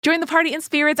Join the Party and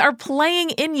Spirits are playing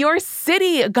in your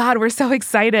city. God, we're so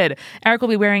excited. Eric will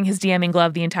be wearing his DMing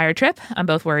glove the entire trip. I'm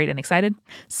both worried and excited.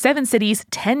 7 cities,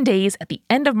 10 days at the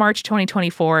end of March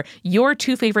 2024. Your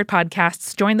 2 favorite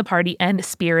podcasts, Join the Party and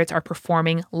Spirits, are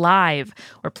performing live.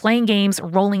 We're playing games,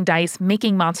 rolling dice,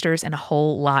 making monsters, and a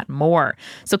whole lot more.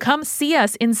 So come see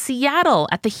us in Seattle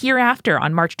at the Hereafter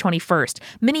on March 21st,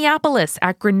 Minneapolis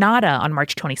at Granada on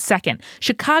March 22nd,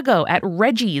 Chicago at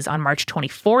Reggie's on March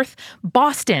 24th,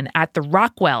 Boston at the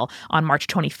Rockwell on March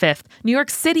 25th, New York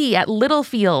City at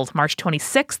Littlefield March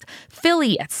 26th,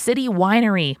 Philly at City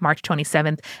Winery March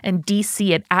 27th, and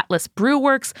DC at Atlas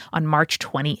Brewworks on March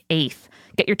 28th.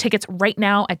 Get your tickets right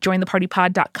now at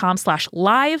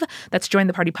jointhepartypod.com/live. That's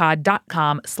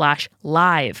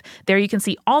jointhepartypod.com/live. There you can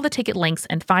see all the ticket links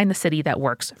and find the city that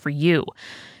works for you.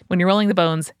 When you're rolling the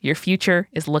bones, your future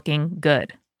is looking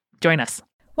good. Join us.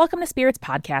 Welcome to Spirits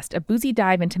Podcast, a boozy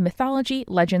dive into mythology,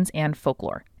 legends, and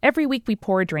folklore. Every week we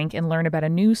pour a drink and learn about a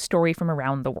new story from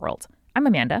around the world. I'm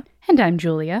Amanda. And I'm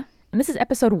Julia. And this is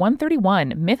episode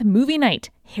 131, Myth Movie Night,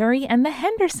 Harry and the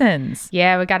Hendersons.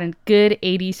 Yeah, we got a good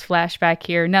 80s flashback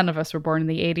here. None of us were born in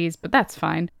the 80s, but that's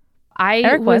fine.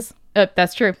 Eric was.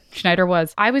 That's true. Schneider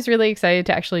was. I was really excited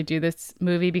to actually do this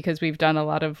movie because we've done a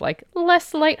lot of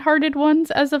less lighthearted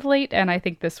ones as of late. And I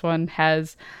think this one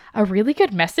has a really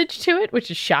good message to it,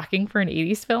 which is shocking for an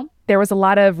 80s film. There was a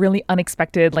lot of really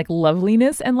unexpected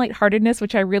loveliness and lightheartedness,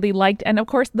 which I really liked. And of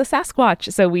course, the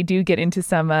Sasquatch. So we do get into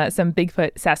some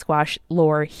Bigfoot Sasquatch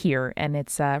lore here. And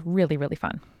it's really, really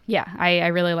fun. Yeah, I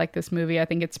really like this movie. I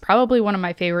think it's probably one of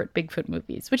my favorite Bigfoot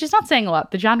movies, which is not saying a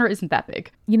lot. The genre isn't that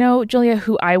big. You know, Julia,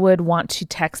 who I would want to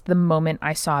text the moment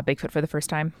I saw Bigfoot for the first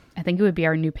time? I think it would be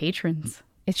our new patrons.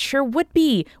 It sure would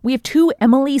be. We have 2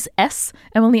 Emily's S.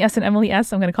 Emily S. and Emily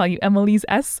S. I'm going to call you Emily's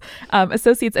S.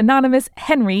 Associates Anonymous,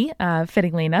 Henry,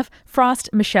 fittingly enough, Frost,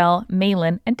 Michelle,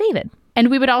 Malin, and David. And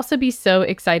we would also be so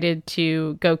excited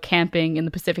to go camping in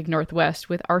the Pacific Northwest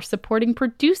with our supporting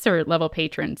producer level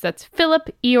patrons. That's Philip,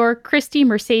 Eeyore, Christy,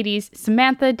 Mercedes,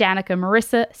 Samantha, Danica,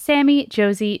 Marissa, Sammy,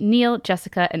 Josie, Neil,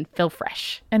 Jessica, and Phil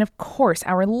Fresh. And of course,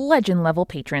 our legend level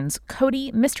patrons, Cody,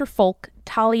 Mr. Folk,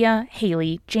 Talia,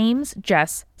 Haley, James,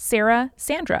 Jess, Sarah,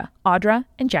 Sandra, Audra,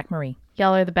 and Jack Marie.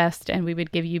 Y'all are the best, and we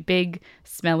would give you big,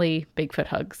 smelly Bigfoot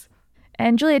hugs.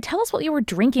 And Julia, tell us what you were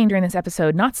drinking during this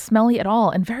episode. Not smelly at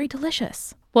all and very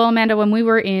delicious. Well, Amanda, when we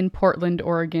were in Portland,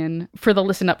 Oregon for the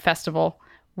Listen Up Festival,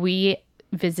 we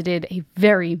visited a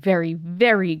very, very,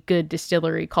 very good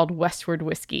distillery called Westward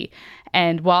Whiskey.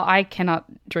 And while I cannot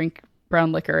drink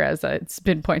brown liquor, as it's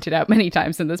been pointed out many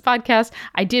times in this podcast,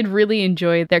 I did really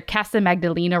enjoy their Casa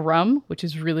Magdalena rum, which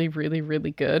is really, really,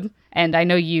 really good. And I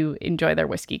know you enjoy their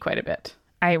whiskey quite a bit.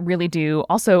 I really do.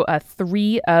 Also,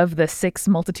 3 of the 6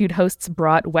 Multitude hosts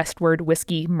brought Westward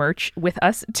Whiskey merch with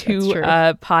us to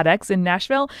PodX in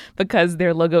Nashville because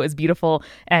their logo is beautiful.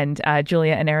 And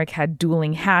Julia and Eric had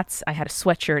dueling hats. I had a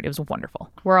sweatshirt. It was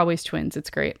wonderful. We're always twins. It's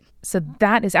great. So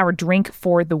that is our drink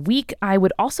for the week. I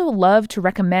would also love to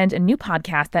recommend a new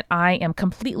podcast that I am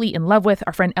completely in love with.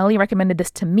 Our friend Ellie recommended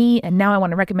this to me, and now I want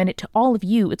to recommend it to all of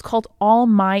you. It's called All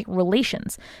My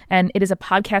Relations, and it is a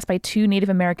podcast by 2 Native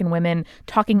American women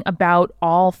talking about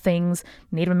all things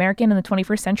Native American in the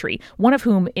 21st century, one of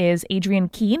whom is Adrienne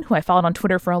Keene, who I followed on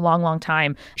Twitter for a long, long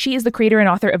time. She is the creator and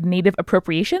author of Native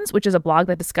Appropriations, which is a blog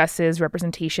that discusses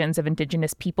representations of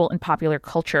Indigenous people in popular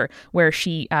culture, where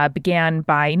she began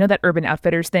by, that Urban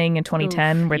Outfitters thing in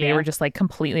 2010 where they were just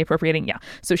completely appropriating. Yeah.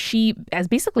 So she is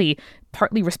basically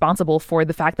partly responsible for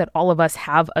the fact that all of us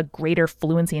have a greater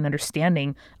fluency and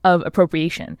understanding of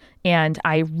appropriation. And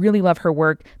I really love her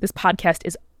work. This podcast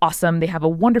is awesome. They have a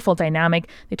wonderful dynamic.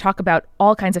 They talk about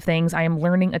all kinds of things. I am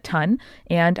learning a ton,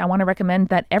 and I want to recommend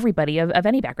that everybody of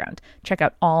any background check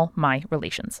out All My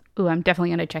Relations. Ooh, I'm definitely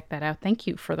going to check that out. Thank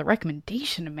you for the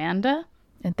recommendation, Amanda.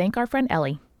 And thank our friend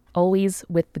Ellie. Always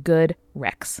with the good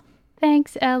Rex.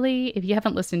 Thanks, Ellie. If you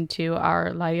haven't listened to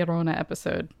our La Llorona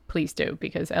episode, please do,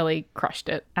 because Ellie crushed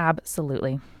it.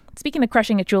 Absolutely. Speaking of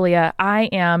crushing it, Julia, I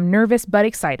am nervous but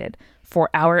excited for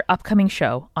our upcoming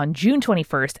show on June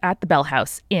 21st at the Bell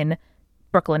House in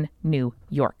Brooklyn, New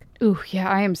York. Ooh, yeah,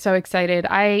 I am so excited.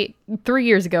 3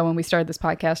 years ago when we started this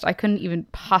podcast, I couldn't even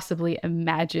possibly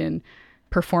imagine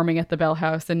performing at the Bell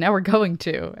House, and now we're going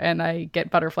to, and I get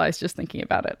butterflies just thinking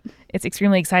about it. It's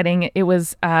extremely exciting. It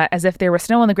was as if there was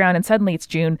snow on the ground and suddenly it's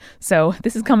June. So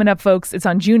this is coming up, folks. It's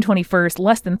on June 21st,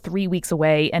 less than 3 weeks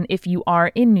away. And if you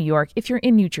are in New York, if you're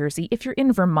in New Jersey, if you're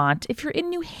in Vermont, if you're in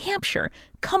New Hampshire,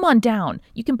 come on down.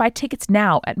 You can buy tickets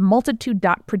now at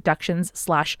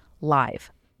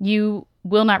multitude.productions/live. You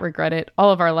will not regret it.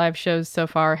 All of our live shows so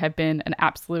far have been an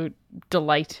absolute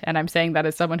delight. And I'm saying that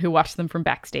as someone who watched them from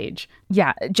backstage.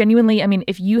 Yeah, genuinely. I mean,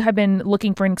 if you have been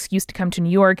looking for an excuse to come to New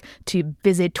York to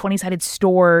visit 20-sided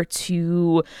store,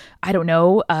 to, I don't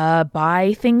know,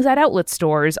 buy things at outlet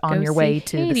stores on your way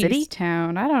to the city.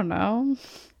 Town. I don't know.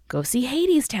 Go see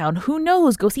Hadestown. Who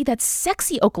knows? Go see that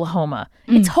sexy Oklahoma.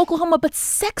 It's Oklahoma, but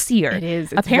sexier. It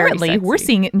is. It's Apparently, we're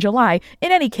seeing it in July.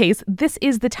 In any case, this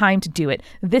is the time to do it.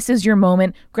 This is your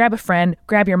moment. Grab a friend.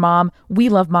 Grab your mom. We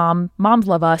love mom. Moms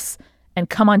love us. And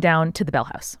come on down to the Bell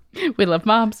House. We love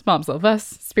moms. Moms love us.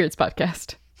 Spirits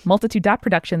Podcast.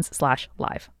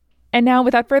 Multitude.productions/live. And now,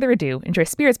 without further ado, enjoy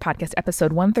Spirits Podcast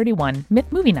episode 131, Myth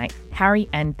Movie Night, Harry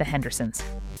and the Hendersons.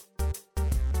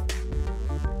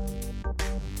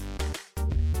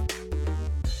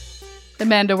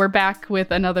 Amanda, we're back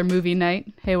with another movie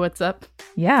night. Hey, what's up?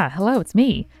 Yeah, hello, it's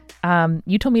me.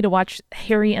 You told me to watch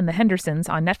Harry and the Hendersons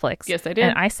on Netflix. Yes, I did.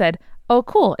 And I said, oh,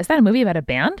 cool. Is that a movie about a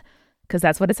band? Because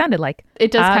that's what it sounded like. It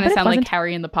does kind of sound like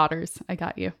Harry and the Potters. I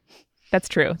got you. That's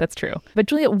true. That's true. But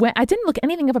Julia, I didn't look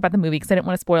anything up about the movie because I didn't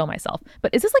want to spoil myself.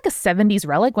 But is this like a 70s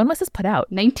relic? When was this put out?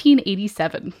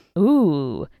 1987.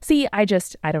 Ooh. See, I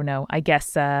don't know. I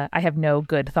guess I have no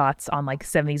good thoughts on like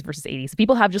 70s versus 80s.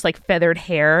 People have just like feathered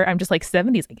hair. I'm just like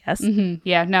 70s, I guess. Mm-hmm.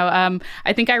 Yeah, no,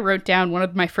 I think I wrote down one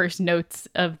of my first notes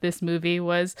of this movie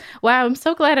was, wow, I'm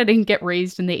so glad I didn't get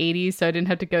raised in the 80s so I didn't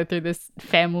have to go through this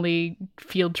family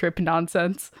field trip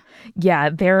nonsense. Yeah,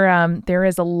 there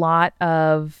is a lot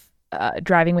of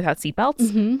driving without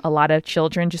seatbelts, a lot of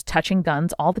children just touching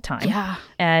guns all the time. Yeah.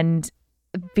 And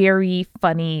very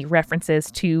funny references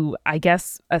to, I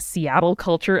guess, a Seattle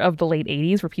culture of the late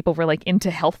 80s where people were like into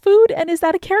health food. And is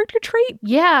that a character trait?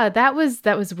 Yeah, that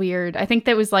was weird. I think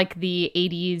that was like the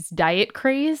 80s diet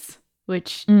craze,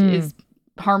 which is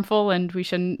harmful and we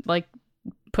shouldn't like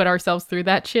put ourselves through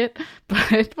that shit.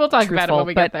 But we'll talk about it when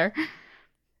we get there.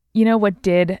 You know what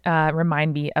did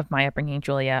remind me of my upbringing,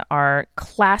 Julia, are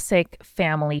classic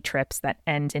family trips that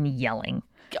end in yelling,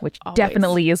 which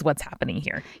definitely is what's happening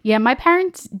here. Yeah, my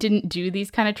parents didn't do these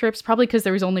kind of trips, probably because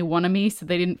there was only one of me, so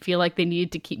they didn't feel like they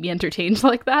needed to keep me entertained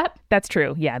like that. That's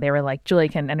true. Yeah, they were like, Julia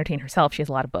can entertain herself. She has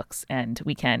a lot of books, and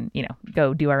we can,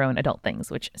 go do our own adult things,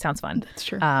 which sounds fun. That's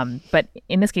true. But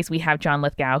in this case, we have John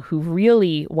Lithgow, who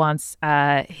really wants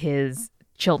his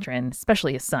children,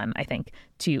 especially his son, I think,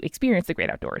 to experience the great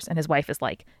outdoors. And his wife is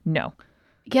like, no.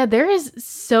 Yeah, there is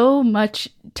so much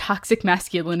toxic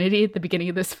masculinity at the beginning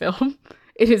of this film.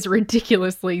 It is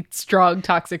ridiculously strong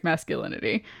toxic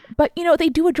masculinity. But, they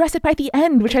do address it by the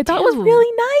end, which I thought was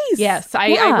really nice. Yes,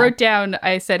 I wrote down,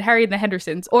 I said, Harry and the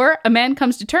Hendersons, or a man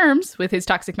comes to terms with his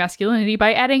toxic masculinity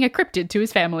by adding a cryptid to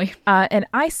his family. And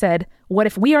I said, what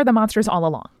if we are the monsters all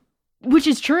along? Which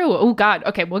is true. Oh, God.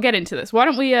 Okay, we'll get into this. Why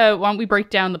don't we break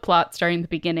down the plot starting at the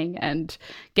beginning and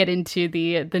get into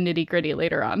the nitty gritty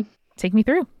later on? Take me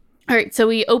through. All right, so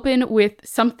we open with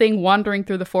something wandering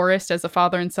through the forest as a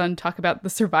father and son talk about the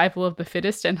survival of the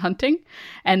fittest and hunting,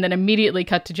 and then immediately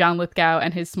cut to John Lithgow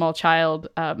and his small child,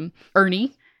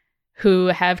 Ernie, who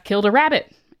have killed a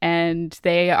rabbit. And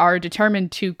they are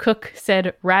determined to cook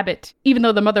said rabbit, even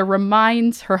though the mother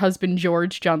reminds her husband,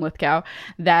 George, John Lithgow,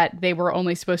 that they were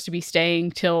only supposed to be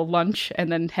staying till lunch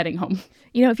and then heading home.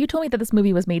 If you told me that this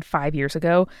movie was made 5 years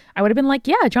ago, I would have been like,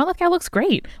 yeah, John Lithgow looks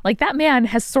great. Like, that man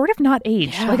has sort of not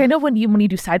aged. Yeah. Like, I know when you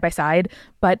do side by side,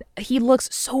 but he looks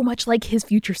so much like his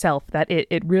future self that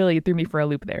it really threw me for a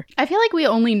loop there. I feel like we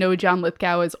only know John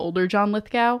Lithgow as older John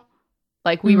Lithgow.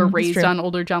 Like, we were raised on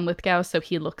older John Lithgow, so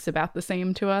he looks about the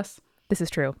same to us. This is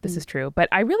true. This is true. But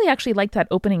I really actually liked that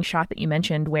opening shot that you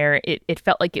mentioned where it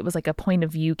felt like it was like a point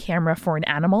of view camera for an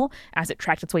animal as it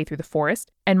tracked its way through the forest.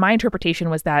 And my interpretation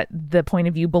was that the point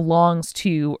of view belongs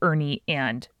to Ernie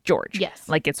and George. Yes.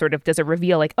 Like it sort of does a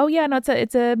reveal like, oh yeah, no,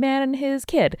 it's a man and his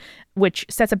kid, which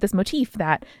sets up this motif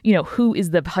that, who is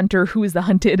the hunter, who is the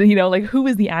hunted, like who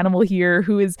is the animal here,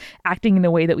 who is acting in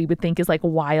a way that we would think is like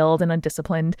wild and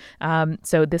undisciplined.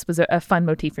 So this was a fun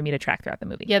motif for me to track throughout the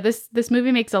movie. Yeah, this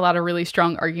movie makes a lot of really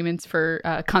strong arguments for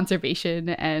conservation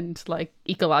and like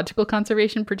ecological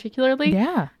conservation particularly.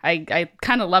 Yeah. I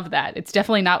kind of love that. It's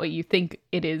definitely not what you think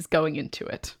it is going into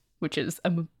it, which is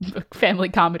a family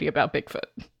comedy about Bigfoot.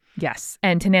 Yes.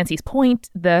 And to Nancy's point,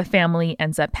 the family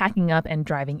ends up packing up and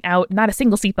driving out. Not a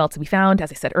single seatbelt to be found,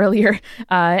 as I said earlier.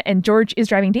 And George is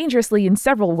driving dangerously in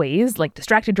several ways, like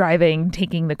distracted driving,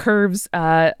 taking the curves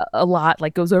a lot,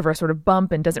 like goes over a sort of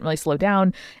bump and doesn't really slow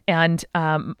down. And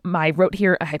I wrote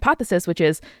here a hypothesis, which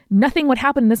is nothing would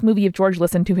happen in this movie if George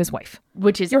listened to his wife.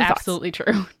 Which is absolutely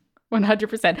true.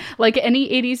 100%. Like any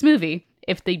 80s movie,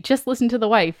 if they just listened to the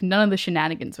wife, none of the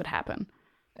shenanigans would happen.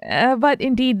 But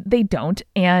indeed, they don't.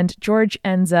 And George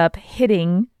ends up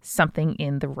hitting something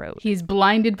in the road. He's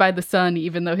blinded by the sun,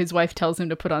 even though his wife tells him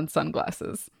to put on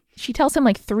sunglasses. She tells him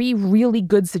like 3 really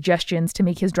good suggestions to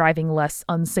make his driving less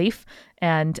unsafe,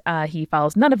 and he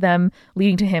follows none of them,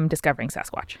 leading to him discovering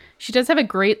Sasquatch. She does have a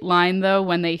great line, though,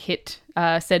 when they hit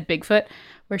said Bigfoot,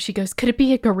 where she goes, "Could it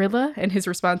be a gorilla?" And his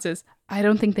response is, "I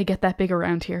don't think they get that big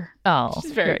around here." Oh,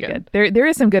 she's very good. There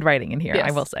is some good writing in here, yes,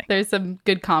 I will say. There's some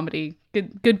good comedy,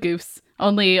 good goofs.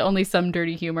 Only some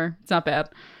dirty humor. It's not bad.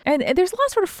 And there's a lot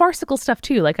of sort of farcical stuff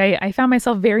too. Like I found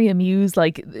myself very amused.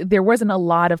 Like there wasn't a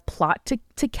lot of plot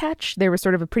to catch. There was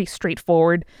sort of a pretty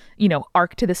straightforward,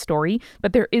 arc to the story.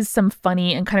 But there is some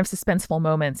funny and kind of suspenseful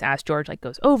moments as George like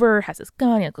goes over, has his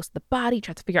gun, goes to the body,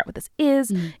 tries to figure out what this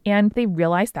is, and they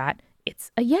realize that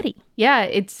it's a Yeti. Yeah,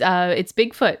 it's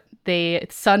Bigfoot.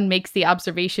 Son makes the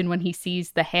observation when he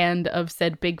sees the hand of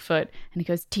said Bigfoot, and he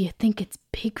goes, "Do you think it's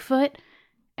Bigfoot?"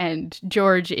 And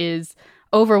George is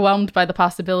overwhelmed by the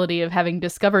possibility of having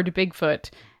discovered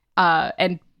Bigfoot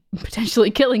and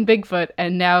potentially killing Bigfoot,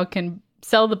 and now can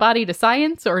sell the body to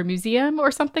science or a museum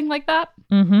or something like that.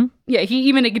 Mm-hmm. Yeah, he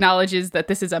even acknowledges that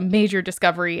this is a major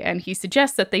discovery, and he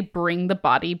suggests that they bring the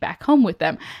body back home with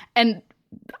them. And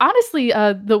honestly,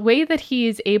 the way that he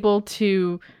is able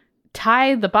to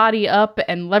tie the body up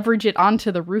and leverage it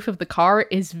onto the roof of the car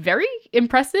is very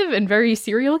impressive and very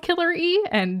serial killer-y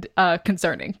and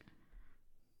concerning.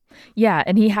 Yeah,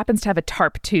 and he happens to have a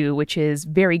tarp too, which is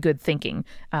very good thinking.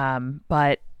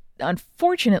 But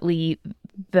unfortunately,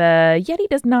 the Yeti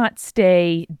does not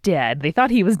stay dead. They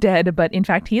thought he was dead, but in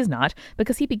fact he is not,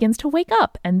 because he begins to wake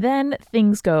up, and then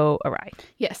things go awry.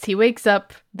 Yes, he wakes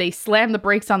up, they slam the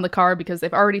brakes on the car because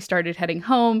they've already started heading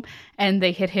home, and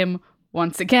they hit him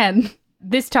once again.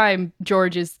 This time,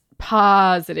 George is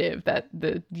positive that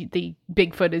the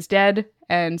Bigfoot is dead,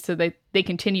 and so they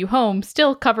continue home,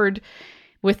 still covered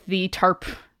with the tarp,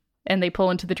 and they pull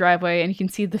into the driveway, and you can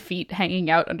see the feet hanging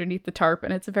out underneath the tarp,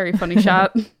 and it's a very funny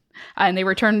shot. And they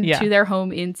return to their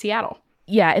home in Seattle.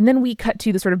 Yeah, and then we cut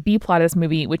to the sort of B plot of this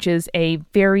movie, which is a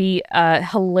very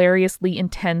hilariously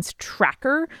intense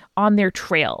tracker on their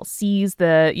trail. Sees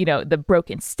the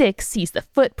broken stick, sees the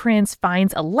footprints,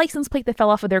 finds a license plate that fell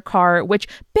off of their car, which,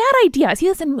 bad idea. I see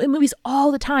this in movies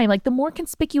all the time. Like, the more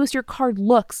conspicuous your car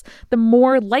looks, the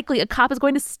more likely a cop is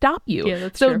going to stop you. Yeah,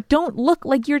 that's so true. Don't look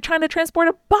like you're trying to transport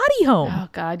a body home. Oh,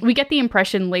 God. We get the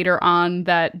impression later on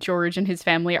that George and his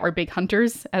family are big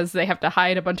hunters, as they have to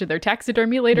hide a bunch of their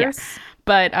taxidermy later. Yes.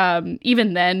 But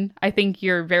even then, I think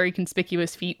your very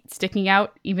conspicuous feet sticking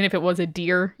out, even if it was a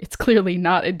deer, it's clearly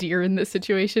not a deer in this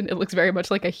situation. It looks very much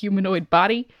like a humanoid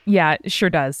body. Yeah, it sure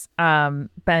does. And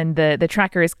the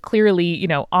tracker is clearly,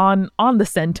 on the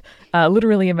scent,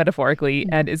 literally and metaphorically,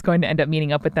 and is going to end up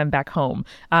meeting up with them back home.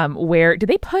 Where did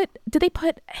they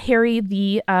put Harry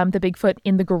the Bigfoot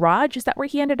in the garage? Is that where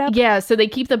he ended up? Yeah, so they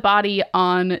keep the body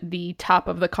on the top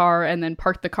of the car and then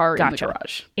park the car in the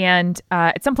garage. And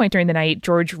at some point during the night,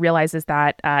 George realizes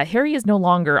that Harry is no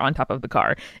longer on top of the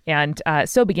car. And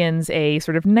so begins a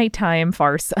sort of nighttime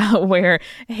farce where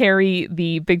Harry,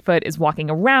 the Bigfoot, is walking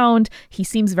around. He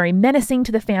seems very menacing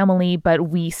to the family, but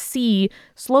we see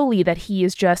slowly that he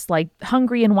is just like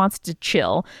hungry and wants to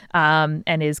chill,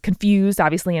 and is confused,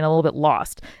 obviously, and a little bit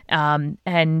lost.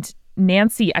 And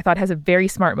Nancy, I thought, has a very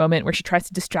smart moment where she tries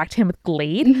to distract him with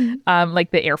Glade,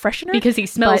 like the air freshener. Because he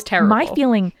smells terrible. My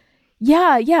feeling...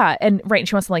 Yeah. And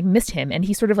she wants to like mist him, and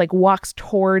he sort of like walks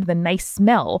toward the nice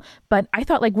smell. But I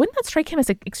thought, like, wouldn't that strike him as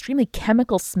an extremely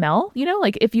chemical smell?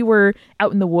 Like if you were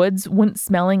out in the woods, wouldn't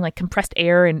smelling like compressed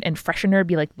air and freshener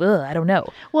be like, ugh, I don't know.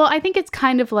 Well, I think it's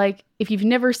kind of like if you've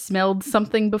never smelled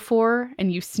something before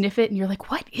and you sniff it and you're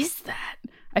like, what is that?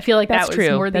 I feel like that was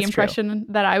more the impression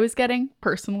that I was getting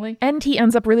personally. And he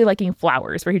ends up really liking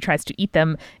flowers, where he tries to eat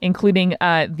them, including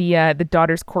the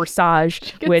daughter's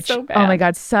corsage, which, so bad. Oh my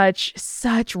God,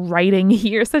 such writing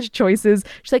here, such choices.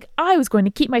 She's like, I was going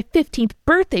to keep my 15th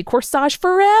birthday corsage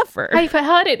forever. I've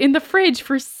had it in the fridge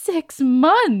for 6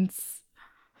 months.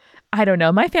 I don't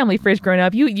know. My family fridge growing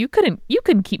up, you couldn't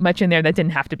keep much in there that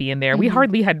didn't have to be in there. Mm-hmm. We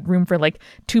hardly had room for like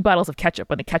 2 bottles of ketchup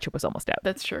when the ketchup was almost out.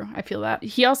 That's true. I feel that.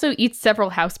 He also eats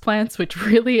several houseplants, which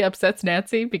really upsets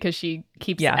Nancy because she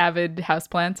keeps avid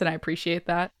houseplants, and I appreciate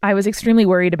that. I was extremely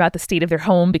worried about the state of their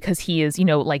home because he is,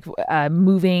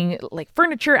 moving like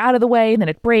furniture out of the way, and then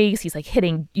it breaks. He's like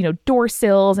hitting, door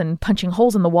sills and punching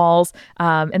holes in the walls.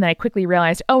 And then I quickly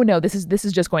realized, oh no, this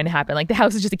is just going to happen. Like the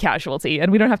house is just a casualty,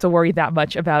 and we don't have to worry that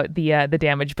much about the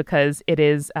damage because it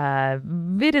is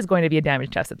going to be a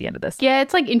damage test at the end of this. Yeah,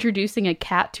 it's like introducing a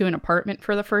cat to an apartment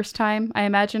for the first time, I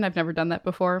imagine. I've never done that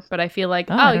before, but I feel like,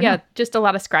 just a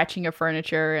lot of scratching of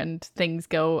furniture and things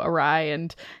go awry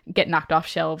and get knocked off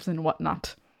shelves and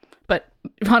whatnot. but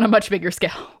on a much bigger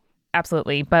scale.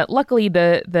 Absolutely. But luckily,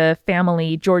 the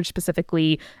family, George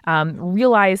specifically,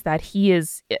 realize that he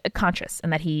is conscious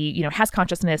and that he, has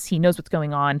consciousness. He knows what's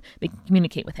going on. They can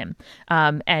communicate with him.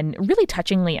 And really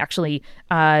touchingly, actually,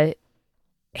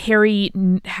 Harry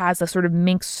has a sort of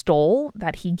mink stole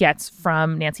that he gets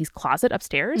from Nancy's closet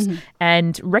upstairs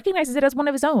and recognizes it as one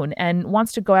of his own and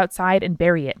wants to go outside and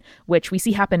bury it, which we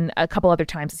see happen a couple other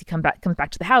times as he comes back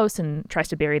to the house and tries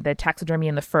to bury the taxidermy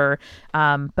and the fur.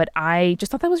 But I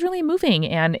just thought that was really moving.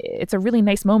 And it's a really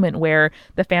nice moment where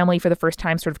the family for the first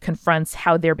time sort of confronts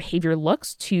how their behavior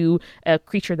looks to a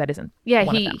creature that isn't one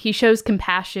of them. He shows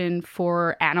compassion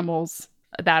for animals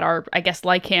that are, I guess,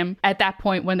 like him. At that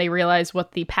point, when they realize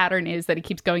what the pattern is, that he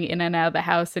keeps going in and out of the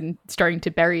house and starting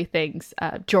to bury things,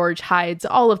 George hides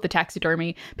all of the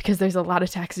taxidermy, because there's a lot of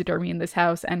taxidermy in this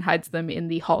house, and hides them in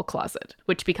the hall closet,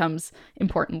 which becomes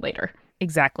important later.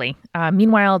 Exactly.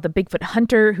 Meanwhile, the Bigfoot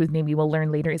hunter, whose name we will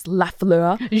learn later is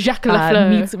Lafleur, Jacques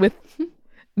Lafleur,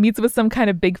 meets with some kind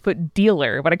of Bigfoot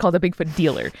dealer, what I call the Bigfoot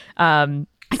dealer. I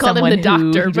called him the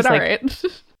doctor, but all right.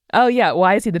 Oh, yeah.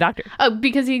 Why is he the doctor? Oh,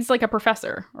 because he's like a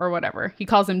professor or whatever. He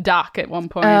calls him Doc at one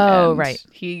point. Oh, and right.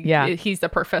 He's the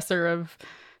professor of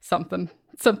something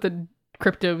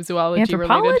cryptozoology.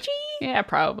 Anthropology? Related. Yeah,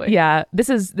 probably. Yeah. This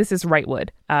is Wrightwood,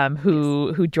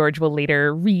 who George will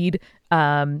later read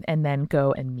and then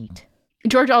go and meet.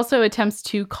 George also attempts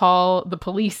to call the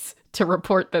police to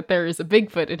report that there is a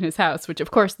Bigfoot in his house, which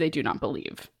of course they do not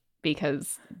believe,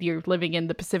 because you're living in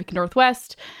the Pacific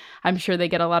Northwest. I'm sure they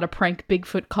get a lot of prank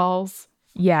Bigfoot calls.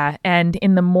 Yeah, and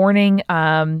in the morning,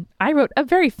 I wrote a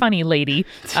very funny lady,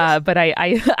 but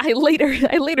I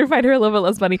later find her a little bit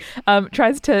less funny.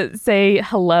 Tries to say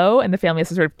hello, and the family has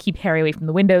to sort of keep Harry away from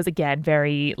the windows. Again,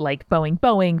 very like bowing,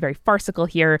 very farcical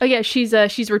here. Oh yeah, she's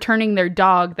returning their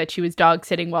dog that she was dog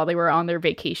sitting while they were on their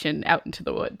vacation out into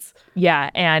the woods. Yeah,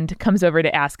 and comes over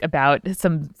to ask about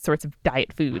some sorts of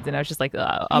diet foods, and I was just like,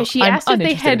 she asked if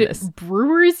they had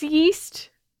brewer's yeast.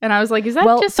 And I was like, is that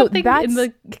just something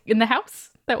in the house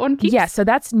that one keeps? Yeah, so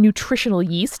that's nutritional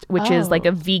yeast, which is like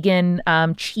a vegan,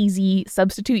 cheesy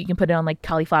substitute. You can put it on like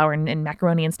cauliflower and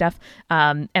macaroni and stuff.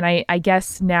 And I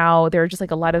guess now there are just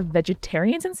like a lot of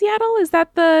vegetarians in Seattle. Is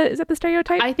that the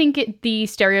stereotype? I think the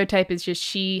stereotype is just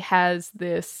she has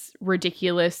this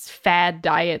ridiculous fad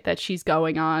diet that she's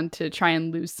going on to try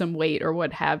and lose some weight or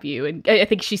what have you. And I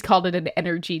think she's called it an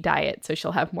energy diet, so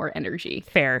she'll have more energy.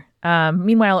 Fair.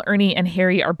 Meanwhile, Ernie and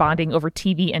Harry are bonding over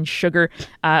TV and sugar,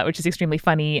 which is extremely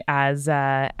funny as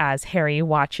Harry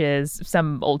watches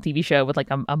some old TV show with like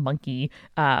a monkey,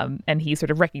 and he sort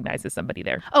of recognizes somebody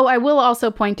there. Oh, I will also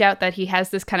point out that he has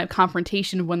this kind of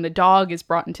confrontation when the dog is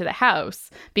brought into the house,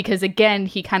 because again,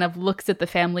 he kind of looks at the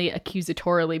family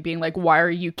accusatorily, being like, why are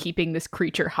you keeping this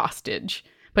creature hostage?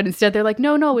 But instead they're like,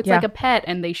 no, it's like a pet.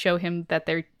 And they show him that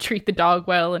they treat the dog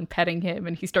well and petting him,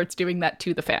 and he starts doing that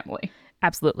to the family.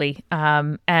 Absolutely.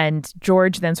 And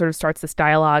George then sort of starts this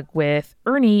dialogue with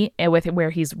Ernie,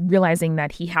 where he's realizing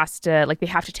that they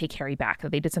have to take Harry back,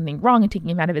 that they did something wrong in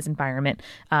taking him out of his environment.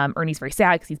 Ernie's very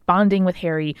sad because he's bonding with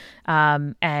Harry,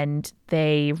 and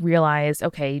they realize,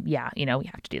 okay, yeah, we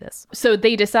have to do this. So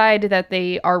they decide that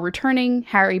they are returning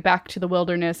Harry back to the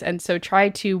wilderness, and so try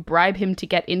to bribe him to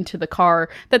get into the car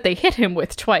that they hit him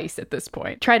with twice at this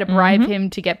point. Try to bribe him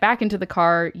to get back into the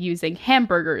car using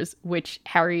hamburgers, which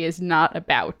Harry is not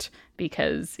about,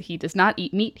 because he does not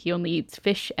eat meat. He only eats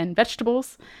fish and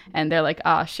vegetables. And they're like,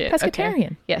 shit. Pescatarian.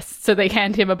 Okay. Yes. So they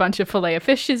hand him a bunch of filet of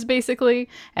fishes, basically,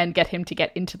 and get him to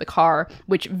get into the car,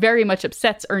 which very much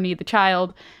upsets Ernie the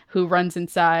child, who runs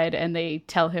inside, and they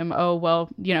tell him, oh, well,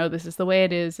 this is the way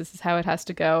it is. This is how it has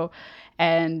to go.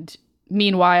 And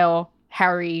meanwhile,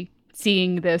 Harry,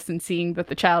 seeing this and seeing that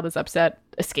the child is upset,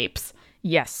 escapes.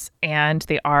 Yes, and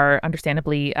they are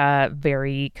understandably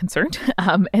very concerned.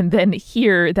 And then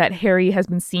hear that Harry has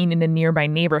been seen in a nearby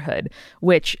neighborhood,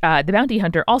 which the bounty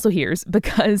hunter also hears,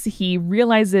 because he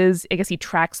realizes, I guess he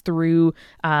tracks through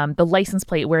the license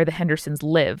plate where the Hendersons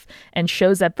live and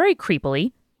shows up very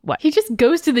creepily. What? He just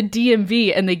goes to the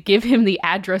DMV and they give him the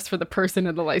address for the person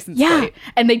in the license plate.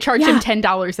 And they charge him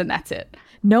 $10 and that's it.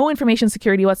 No information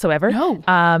security whatsoever. No.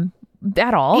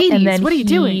 At all. 80s, and then what are you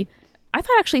doing? I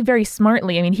thought actually very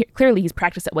smartly, I mean, clearly he's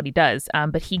practiced at what he does,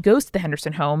 but he goes to the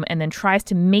Henderson home and then tries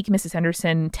to make Mrs.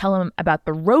 Henderson tell him about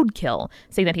the roadkill,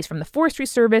 saying that he's from the Forestry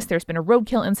Service. There's been a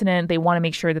roadkill incident. They want to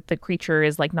make sure that the creature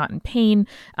is like not in pain.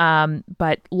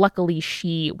 But luckily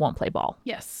she won't play ball.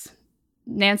 Yes.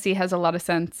 Nancy has a lot of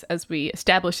sense, as we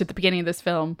established at the beginning of this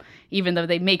film. Even though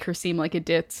they make her seem like a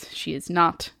ditz, she is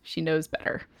not. She knows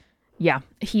better. Yeah.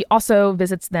 He also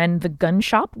visits then the gun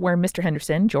shop where Mr.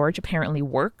 Henderson, George, apparently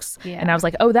works. Yeah. And I was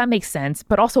like, oh, that makes sense.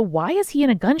 But also, why is he in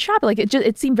a gun shop? Like,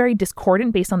 it seemed very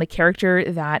discordant based on the character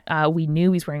that we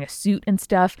knew. He's wearing a suit and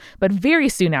stuff. But very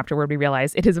soon afterward, we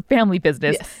realized it is a family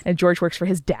business. Yes. And George works for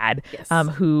his dad, Yes.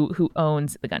 who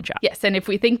owns the gun shop. Yes, and if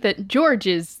we think that George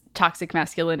is toxic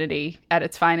masculinity at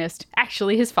its finest,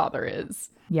 actually his father is.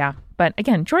 Yeah, but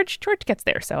again, George gets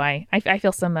there, so I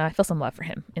feel some love for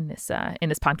him in this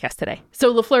podcast today.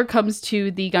 So LaFleur comes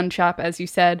to the gun shop, as you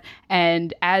said,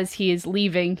 and as he is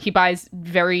leaving, he buys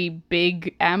very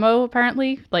big ammo.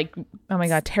 Apparently, like, oh my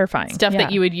god, terrifying stuff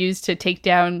that you would use to take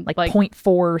down like .4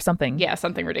 or something. Yeah,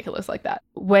 something ridiculous like that.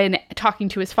 When talking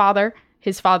to his father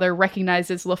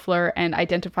recognizes LaFleur and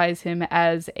identifies him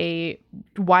as a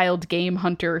wild game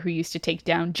hunter who used to take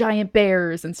down giant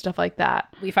bears and stuff like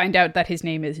that. We find out that his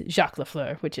name is Jacques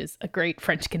LaFleur, which is a great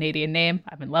French-Canadian name.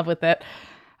 I'm in love with it.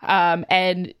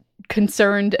 And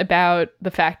concerned about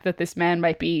the fact that this man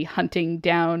might be hunting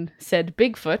down said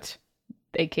Bigfoot,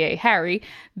 aka Harry,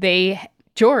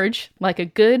 George, like a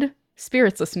good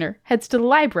spirits listener, heads to the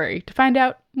library to find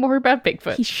out more about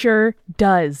Bigfoot. He sure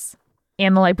does.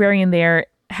 And the librarian there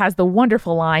has the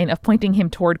wonderful line of pointing him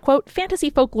toward, quote, fantasy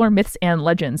folklore, myths, and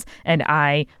legends. And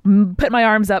I put my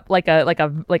arms up like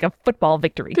a football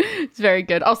victory. It's very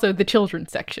good. Also, the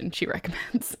children's section she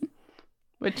recommends.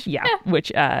 Which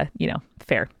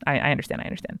fair. I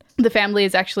understand. The family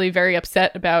is actually very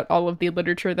upset about all of the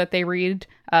literature that they read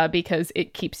because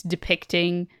it keeps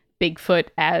depicting Bigfoot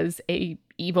as a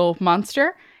evil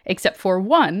monster, except for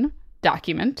one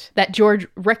document that George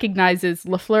recognizes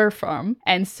LaFleur from,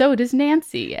 and so does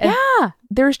Nancy. Yeah,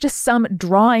 there's just some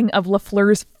drawing of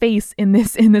LaFleur's face in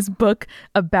this book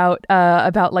about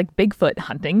like Bigfoot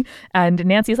hunting, and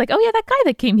Nancy's like, oh yeah, that guy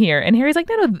that came here, and Harry's like,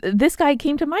 no, this guy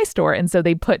came to my store, and so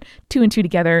they put two and two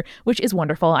together, which is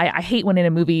wonderful. I hate when in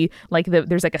a movie like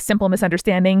there's like a simple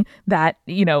misunderstanding that,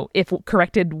 you know, if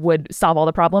corrected would solve all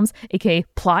the problems, aka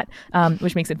plot,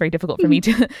 which makes it very difficult for me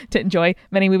to enjoy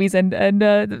many movies and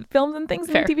films and things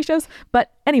and TV shows.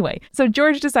 But anyway, so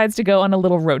George decides to go on a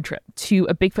little road trip to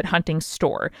a Bigfoot hunting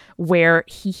store where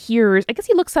he hears, I guess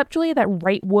he looks up, Julia, that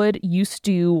Wrightwood used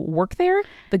to work there,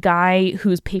 the guy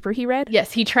whose paper he read.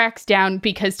 Yes, he tracks down,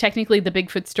 because technically the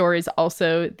Bigfoot store is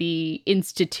also the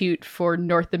Institute for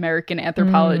North American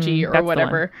Anthropology or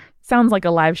whatever. Sounds like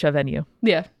a live show venue.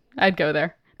 Yeah, I'd go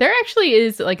there. There actually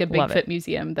is like a Bigfoot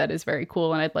museum that is very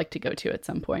cool, and I'd like to go to at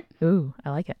some point. Ooh,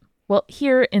 I like it. Well,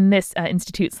 here in this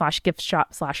institute/gift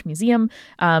shop/museum,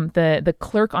 the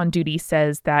clerk on duty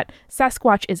says that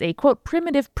Sasquatch is a, quote,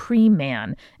 primitive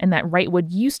pre-man, and that Wrightwood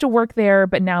used to work there,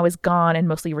 but now is gone and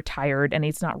mostly retired, and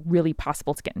it's not really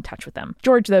possible to get in touch with them.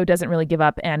 George, though, doesn't really give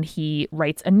up, and he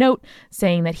writes a note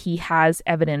saying that he has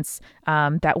evidence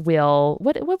that will,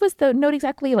 what was the note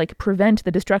exactly? Like, prevent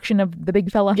the destruction of the big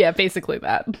fella? Yeah, basically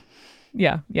that.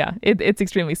 Yeah. It's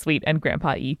extremely sweet and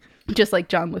grandpa-y. Just like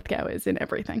John Lithgow is in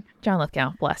everything. John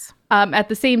Lithgow, bless. At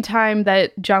the same time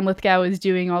that John Lithgow is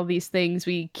doing all these things,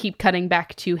 we keep cutting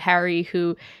back to Harry,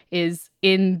 who is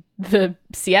in the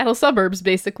Seattle suburbs,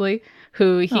 basically.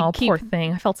 Poor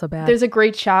thing. I felt so bad. There's a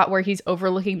great shot where he's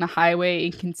overlooking the highway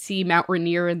and can see Mount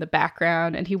Rainier in the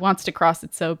background, and he wants to cross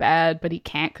it so bad, but he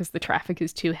can't because the traffic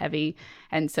is too heavy.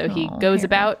 And so he goes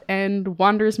about and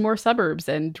wanders more suburbs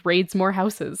and raids more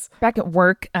houses. Back at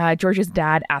work, George's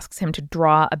dad asks him to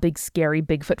draw a big scary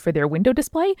Bigfoot for their window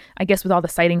display. I guess with all the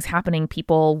sightings happening,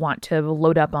 people want to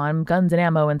load up on guns and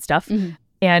ammo and stuff. Mm-hmm.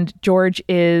 And George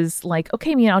is like,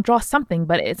 okay, I'll draw something,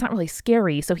 but it's not really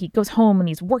scary. So he goes home and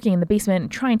he's working in the basement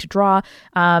and trying to draw.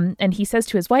 And he says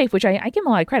to his wife, which I give him a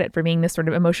lot of credit for being this sort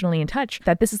of emotionally in touch,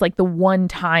 that this is like the one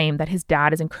time that his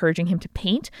dad is encouraging him to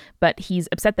paint, but he's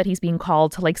upset that he's being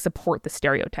called to like support the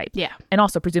stereotype. Yeah. And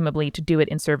also presumably to do it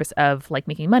in service of like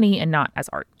making money and not as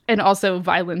art. And also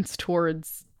violence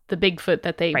towards the Bigfoot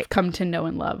that they've come to know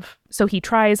and love. So he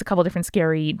tries a couple different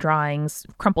scary drawings,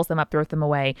 crumples them up, throws them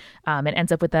away, and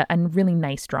ends up with a really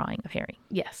nice drawing of Harry.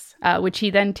 Yes, which he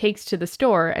then takes to the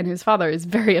store, and his father is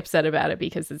very upset about it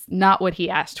because it's not what he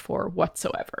asked for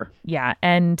whatsoever. Yeah,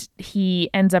 and he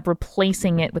ends up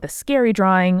replacing it with a scary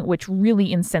drawing, which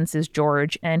really incenses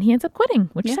George, and he ends up quitting,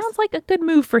 which sounds like a good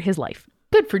move for his life.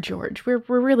 Good for George. We're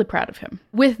really proud of him.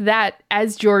 With that,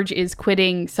 as George is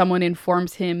quitting, someone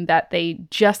informs him that they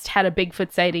just had a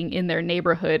Bigfoot sighting in their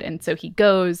neighborhood. And so he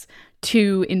goes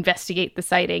to investigate the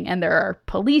sighting. And there are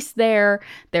police there.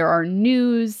 There are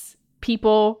news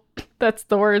people. That's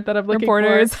the word that I'm looking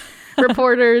for.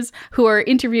 Reporters who are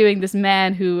interviewing this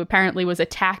man who apparently was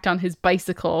attacked on his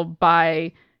bicycle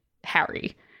by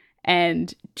Harry.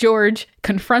 And George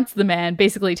confronts the man,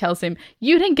 basically tells him,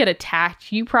 you didn't get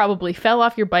attacked. You probably fell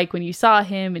off your bike when you saw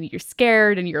him and you're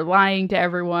scared and you're lying to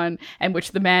everyone. And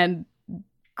which the man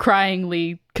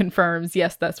cryingly confirms,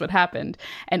 yes, that's what happened.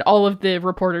 And all of the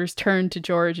reporters turn to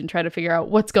George and try to figure out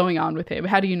what's going on with him.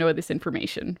 How do you know this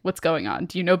information? What's going on?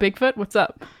 Do you know Bigfoot? What's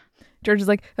up? George is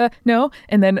like, no,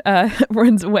 and then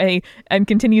runs away and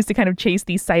continues to kind of chase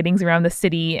these sightings around the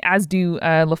city, as do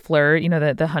LaFleur, you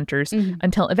know, the hunters,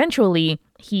 until eventually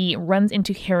he runs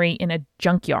into Harry in a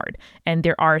junkyard. And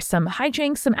there are some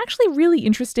hijinks, some actually really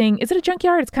interesting. Is it a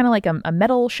junkyard? It's kind of like a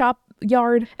metal shop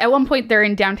yard. At one point, they're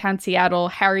in downtown Seattle.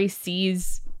 Harry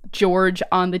sees George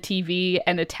on the TV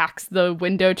and attacks the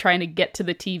window trying to get to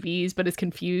the TVs, but is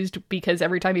confused because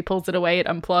every time he pulls it away, it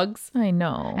unplugs. I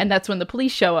know. And that's when the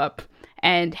police show up.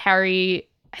 And Harry,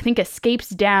 I think, escapes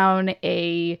down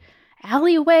a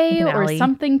alleyway or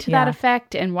something to that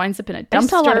effect and winds up in a dumpster. I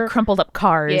saw a lot of crumpled up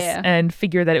cars and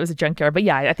figured that it was a junkyard. But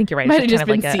yeah, I think you're right. Might have just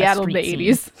been Seattle in the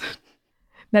 80s.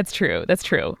 That's true. That's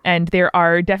true. And there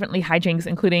are definitely hijinks,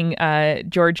 including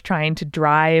George trying to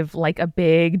drive like a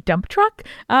big dump truck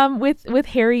with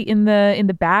Harry in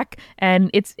the back.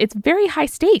 And it's very high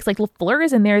stakes. Like LaFleur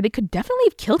is in there. They could definitely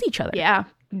have killed each other. Yeah.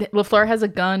 LaFleur has a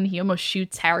gun. He almost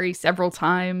shoots Harry several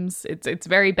times. It's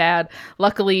very bad.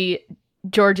 Luckily,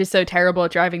 George is so terrible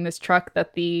at driving this truck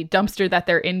that the dumpster that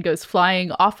they're in goes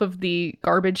flying off of the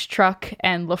garbage truck,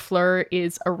 and LaFleur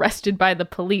is arrested by the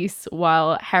police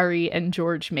while Harry and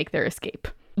George make their escape.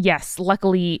 Yes,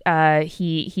 luckily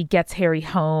he gets Harry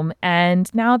home, and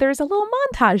now there's a little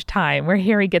montage time where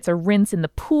Harry gets a rinse in the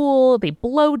pool. They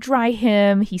blow dry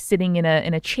him. He's sitting in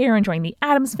a chair enjoying the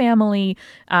Addams Family,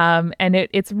 and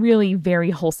it's really very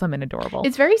wholesome and adorable.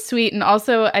 It's very sweet, and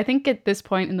also I think at this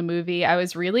point in the movie, I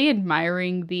was really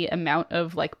admiring the amount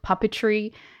of like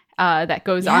puppetry that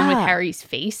goes on with Harry's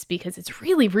face, because it's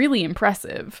really, really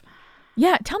impressive.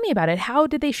 Yeah, tell me about it. How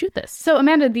did they shoot this? So,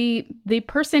 Amanda, the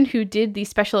person who did the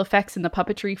special effects and the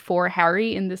puppetry for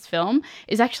Harry in this film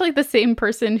is actually the same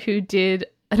person who did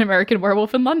An American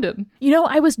Werewolf in London. You know,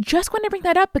 I was just going to bring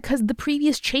that up because the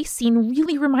previous chase scene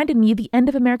really reminded me of the end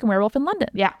of American Werewolf in London.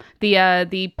 Yeah,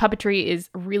 the puppetry is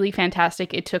really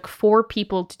fantastic. It took 4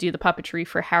 people to do the puppetry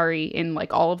for Harry in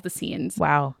like all of the scenes.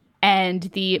 Wow. And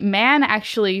the man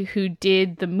actually who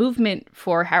did the movement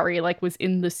for Harry, like was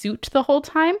in the suit the whole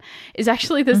time, is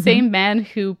actually the same man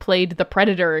who played the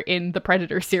Predator in the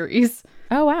Predator series.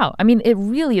 Oh, wow. I mean, it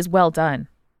really is well done.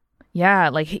 Yeah,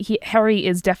 like Harry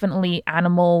is definitely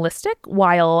animalistic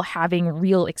while having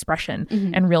real expression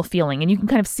and real feeling. And you can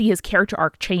kind of see his character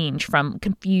arc change from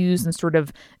confused and sort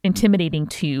of intimidating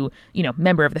to, you know,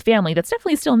 member of the family that's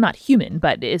definitely still not human,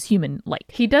 but is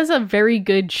human-like. He does a very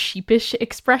good sheepish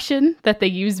expression that they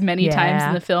use many times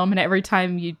in the film. And every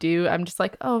time you do, I'm just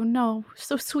like, oh no,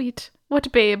 so sweet.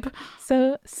 What babe.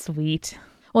 So sweet.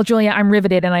 Well, Julia, I'm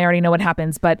riveted and I already know what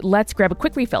happens, but let's grab a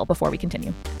quick refill before we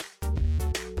continue.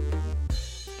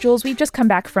 Jules, we've just come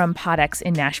back from PodX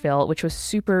in Nashville, which was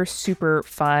super, super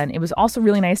fun. It was also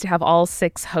really nice to have all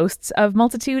 6 hosts of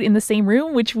Multitude in the same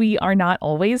room, which we are not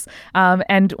always.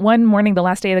 And one morning, the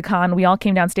last day of the con, we all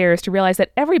came downstairs to realize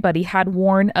that everybody had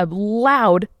worn a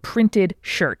loud printed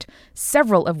shirt,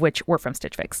 several of which were from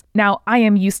Stitch Fix. Now, I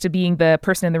am used to being the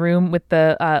person in the room with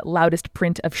the loudest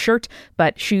print of shirt,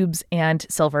 but Shubes and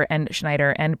Silver and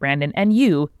Schneider and Brandon and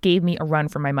you gave me a run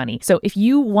for my money. So if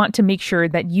you want to make sure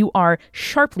that you are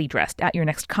sharply dressed at your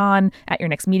next con, at your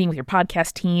next meeting with your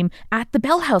podcast team, at the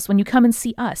Bell House when you come and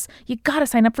see us, you gotta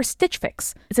sign up for Stitch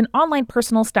Fix. It's an online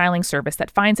personal styling service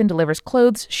that finds and delivers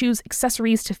clothes, shoes,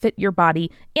 accessories to fit your body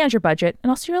and your budget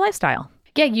and also your lifestyle.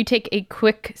 Yeah, you take a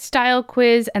quick style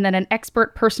quiz and then an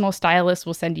expert personal stylist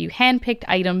will send you hand-picked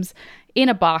items in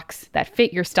a box that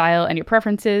fit your style and your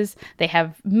preferences. They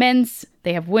have men's,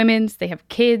 they have women's, they have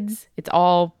kids. It's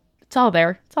all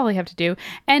there. It's all you have to do.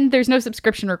 And there's no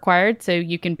subscription required, so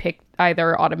you can pick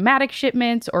either automatic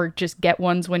shipments or just get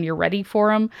ones when you're ready for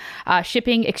them.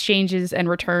 Shipping, exchanges, and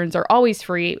returns are always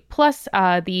free. Plus,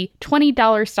 the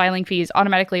 $20 styling fee is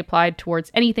automatically applied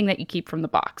towards anything that you keep from the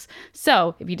box.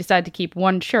 So if you decide to keep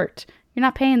one shirt, you're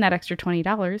not paying that extra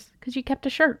 $20 because you kept a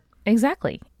shirt.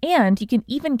 Exactly. And you can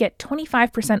even get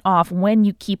 25% off when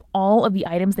you keep all of the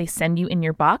items they send you in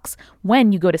your box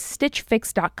when you go to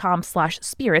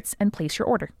stitchfix.com/spirits and place your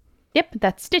order. Yep,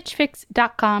 that's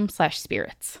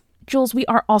stitchfix.com/spirits. Jules, we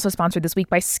are also sponsored this week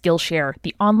by Skillshare,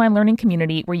 the online learning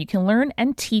community where you can learn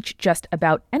and teach just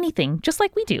about anything, just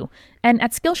like we do. And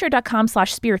at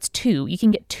Skillshare.com/spirits2, you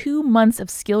can get 2 months of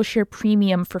Skillshare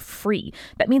Premium for free.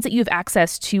 That means that you have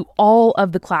access to all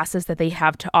of the classes that they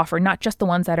have to offer, not just the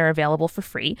ones that are available for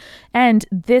free. And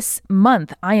this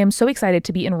month, I am so excited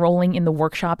to be enrolling in the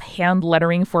workshop Hand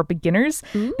Lettering for Beginners.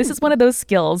 Ooh. This is one of those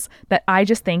skills that I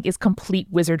just think is complete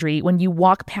wizardry. When you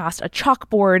walk past a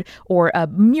chalkboard or a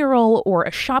mural or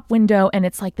a shop window, and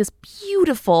it's like this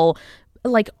beautiful,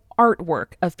 like,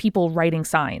 artwork of people writing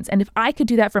signs. And if I could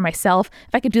do that for myself,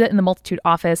 if I could do that in the Multitude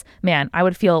office, man, I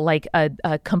would feel like a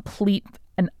complete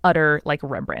and utter like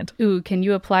Rembrandt. Ooh, can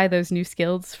you apply those new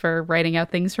skills for writing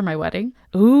out things for my wedding?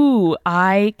 Ooh,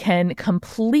 I can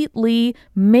completely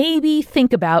maybe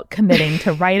think about committing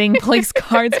to writing place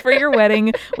cards for your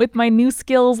wedding with my new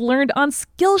skills learned on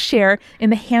Skillshare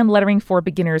in the Hand Lettering for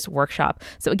Beginners workshop.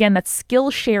 So again, that's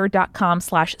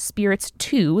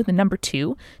Skillshare.com/spirits2, the number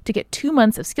 2, to get 2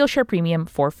 months of Skillshare Premium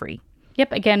for free.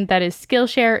 Yep, again, that is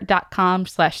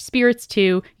Skillshare.com/spirits2.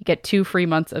 You get 2 free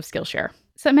months of Skillshare.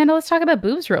 So, Amanda, let's talk about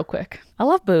boobs real quick. I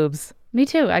love boobs. Me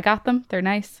too. I got them. They're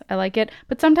nice. I like it.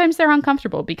 But sometimes they're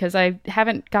uncomfortable because I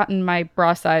haven't gotten my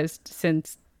bra sized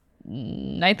since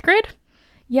 9th grade.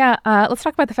 Yeah, let's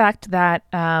talk about the fact that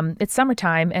it's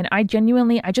summertime and I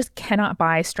just cannot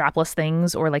buy strapless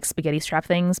things or like spaghetti strap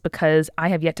things because I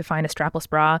have yet to find a strapless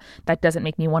bra that doesn't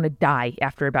make me want to die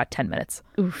after about 10 minutes.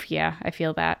 Oof, yeah, I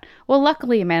feel that. Well,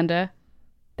 luckily, Amanda,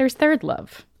 there's Third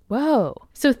Love. Whoa.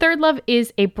 So Third Love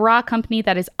is a bra company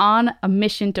that is on a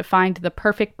mission to find the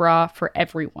perfect bra for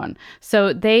everyone.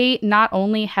 So they not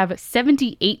only have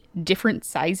 78 different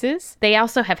sizes, they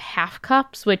also have half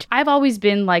cups, which I've always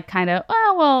been like kind of,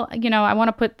 oh, well, you know, I want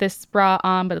to put this bra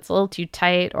on, but it's a little too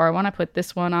tight, or I want to put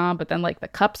this one on, but then like the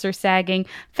cups are sagging.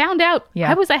 Found out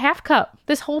I was a half cup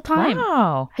this whole time.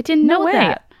 Wow. I didn't know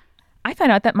that. I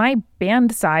found out that my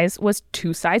band size was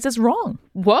 2 sizes wrong.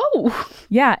 Whoa.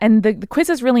 Yeah, and the quiz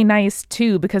is really nice,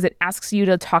 too, because it asks you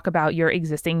to talk about your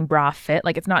existing bra fit.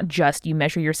 Like, it's not just you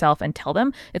measure yourself and tell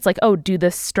them. It's like, oh, do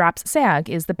the straps sag?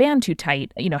 Is the band too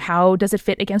tight? You know, how does it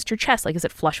fit against your chest? Like, is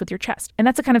it flush with your chest? And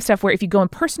that's the kind of stuff where if you go in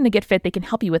person to get fit, they can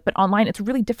help you with. But online, it's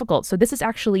really difficult. So this is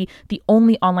actually the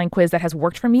only online quiz that has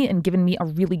worked for me and given me a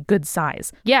really good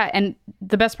size. Yeah, and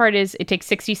the best part is it takes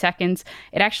 60 seconds.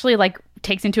 It actually, like,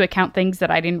 takes into account things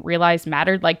that I didn't realize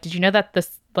mattered. Like, did you know that the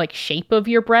like shape of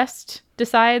your breast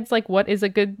decides like what is a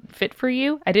good fit for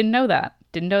you? I didn't know that.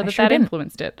 Didn't know that that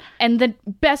influenced it. And the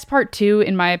best part too,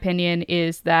 in my opinion,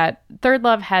 is that Third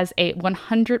Love has a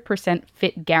 100%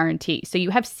 fit guarantee. So you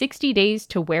have 60 days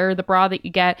to wear the bra that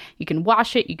you get. You can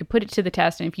wash it, you can put it to the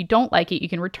test, and if you don't like it, you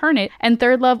can return it. And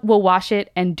Third Love will wash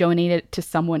it and donate it to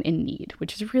someone in need,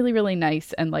 which is really, really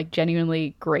nice and like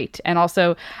genuinely great. And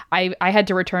also, I had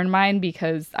to return mine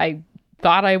because I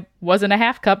thought I wasn't a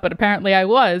half cup, but apparently I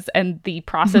was. And the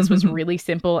process was really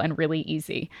simple and really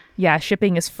easy. Yeah,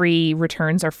 shipping is free,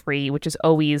 returns are free, which is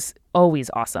always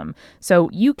awesome. So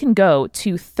you can go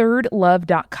to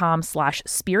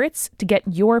thirdlove.com/spirits to get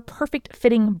your perfect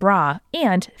fitting bra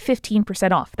and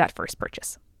 15% off that first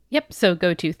purchase. Yep. So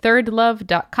go to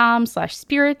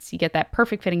thirdlove.com/spirits. You get that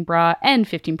perfect fitting bra and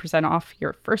 15% off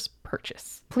your first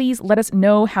purchase. Please let us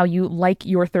know how you like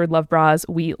your Third Love bras.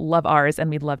 We love ours and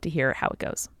we'd love to hear how it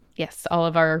goes. Yes. All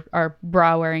of our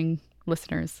bra wearing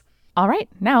listeners. All right.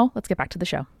 Now let's get back to the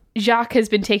show. Jacques has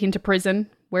been taken to prison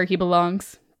where he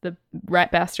belongs. The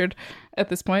rat bastard at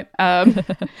this point.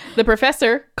 The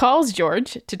professor calls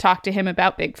George to talk to him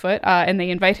about Bigfoot, and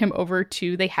they invite him over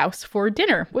to the house for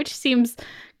dinner, which seems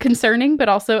concerning, but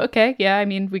also, okay, yeah, I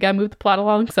mean, we got to move the plot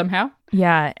along somehow.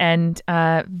 Yeah, and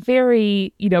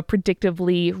very,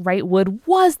 predictably, Wrightwood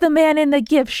was the man in the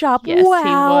gift shop. Yes, wow. He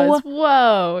was.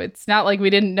 Whoa. It's not like we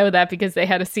didn't know that because they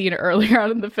had a scene earlier on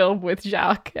in the film with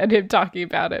Jacques and him talking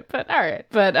about it, but all right.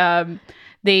 But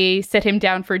they sit him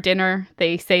down for dinner.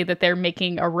 They say that they're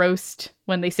making a roast.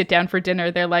 When they sit down for dinner,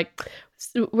 they're like,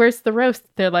 where's the roast?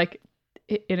 They're like,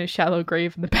 in a shallow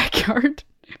grave in the backyard.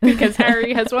 Because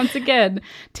Harry has once again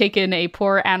taken a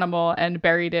poor animal and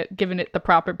buried it, given it the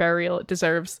proper burial it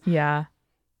deserves. Yeah.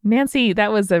 Nancy,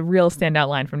 that was a real standout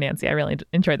line from Nancy. I really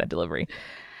enjoyed that delivery.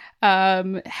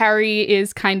 Harry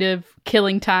is kind of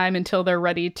killing time until they're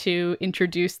ready to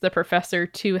introduce the professor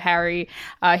to Harry.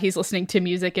 He's listening to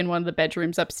music in one of the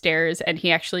bedrooms upstairs, and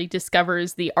he actually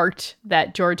discovers the art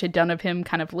that George had done of him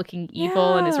kind of looking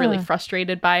evil and is really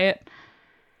frustrated by it.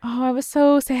 Oh, I was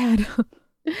so sad.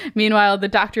 Meanwhile, the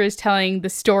doctor is telling the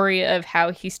story of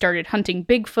how he started hunting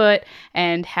Bigfoot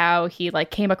and how he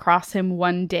came across him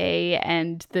one day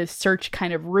and the search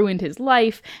kind of ruined his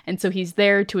life. And so he's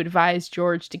there to advise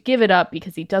George to give it up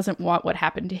because he doesn't want what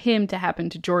happened to him to happen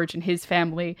to George and his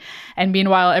family. And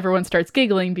meanwhile, everyone starts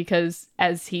giggling because,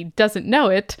 as he doesn't know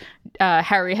it,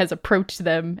 Harry has approached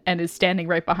them and is standing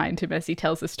right behind him as he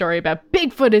tells the story about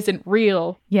Bigfoot isn't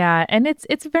real. Yeah, and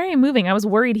it's very moving. I was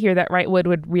worried here that Wrightwood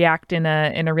would react in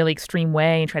a really extreme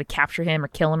way and try to capture him or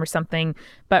kill him or something.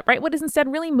 But Wrightwood is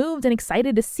instead really moved and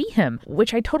excited to see him,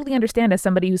 which I totally understand as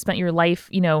somebody who spent your life,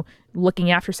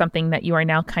 looking after something that you are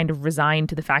now kind of resigned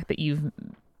to the fact that you've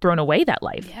thrown away that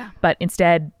life. Yeah. But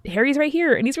instead, Harry's right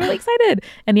here and he's really excited.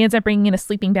 And he ends up bringing in a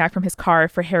sleeping bag from his car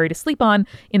for Harry to sleep on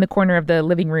in the corner of the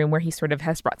living room where he sort of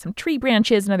has brought some tree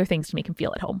branches and other things to make him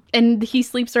feel at home. And he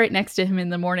sleeps right next to him in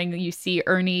the morning. You see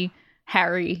Ernie,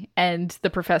 Harry, and the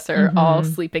professor all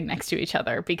sleeping next to each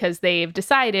other because they've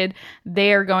decided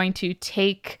they're going to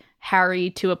take Harry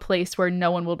to a place where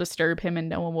no one will disturb him and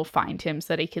no one will find him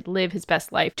so that he could live his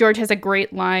best life. George has a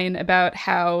great line about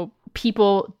how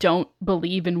people don't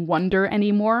believe in wonder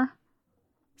anymore.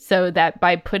 So that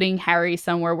by putting Harry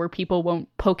somewhere where people won't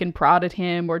poke and prod at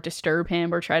him or disturb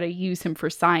him or try to use him for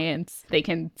science, they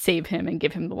can save him and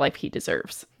give him the life he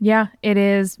deserves. Yeah, it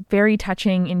is very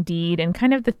touching indeed, and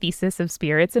kind of the thesis of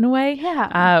Spirits in a way,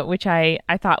 which I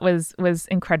thought was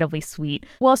incredibly sweet.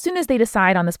 Well, as soon as they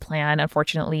decide on this plan,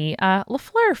 unfortunately,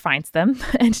 LaFleur finds them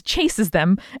and chases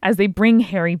them as they bring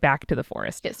Harry back to the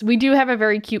forest. Yes, we do have a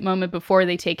very cute moment before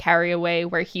they take Harry away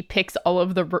where he picks all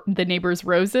of the neighbors'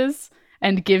 roses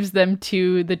and gives them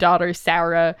to the daughter,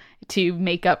 Sarah, to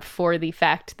make up for the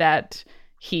fact that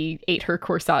he ate her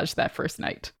corsage that first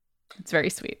night. It's very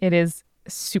sweet. It is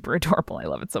super adorable. I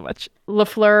love it so much.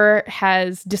 LaFleur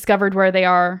has discovered where they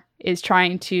are, is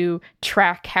trying to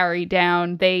track Harry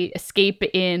down. They escape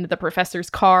in the professor's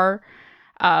car,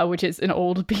 which is an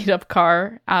old beat-up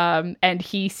car, and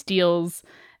he steals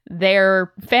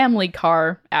their family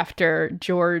car after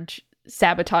George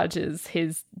sabotages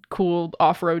his cool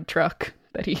off-road truck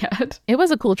that he had. It was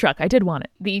a cool truck. I did want it.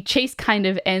 The chase kind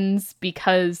of ends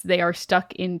because they are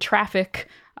stuck in traffic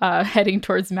heading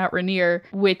towards Mount Rainier,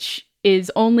 which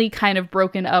is only kind of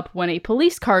broken up when a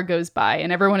police car goes by,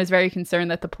 and everyone is very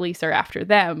concerned that the police are after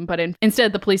them. But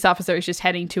instead, the police officer is just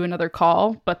heading to another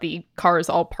call, but the car is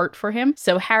all parked for him.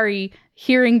 So Harry,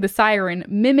 hearing the siren,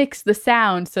 mimics the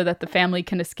sound so that the family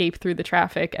can escape through the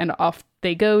traffic, and off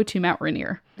they go to Mount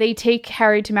Rainier. They take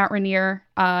Harry to Mount Rainier,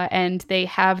 and they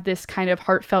have this kind of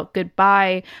heartfelt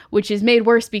goodbye, which is made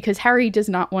worse because Harry does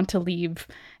not want to leave.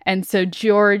 And so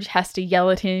George has to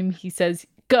yell at him. He says,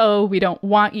 "Go, we don't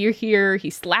want you here." He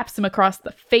slaps him across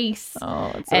the face.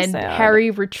 Oh, that's so and sad.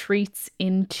 Harry retreats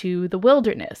into the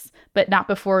wilderness, but not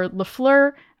before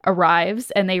LaFleur arrives,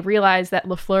 and they realize that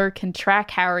LaFleur can track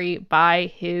Harry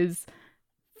by his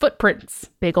footprints.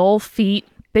 Big old feet,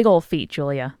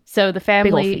 Julia. So the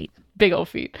family... Big old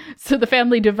feet. So the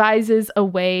family devises a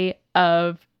way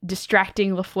of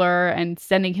distracting LaFleur and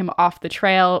sending him off the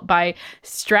trail by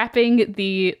strapping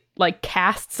the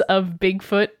casts of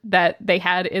Bigfoot that they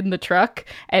had in the truck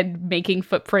and making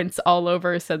footprints all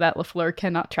over so that LaFleur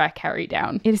cannot track Harry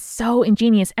down. It is so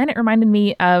ingenious. And it reminded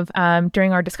me of,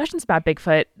 during our discussions about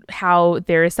Bigfoot, how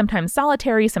there is sometimes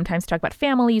solitary, sometimes talk about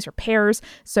families or pairs.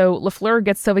 So LaFleur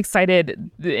gets so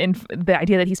excited in the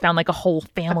idea that he's found a whole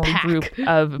family group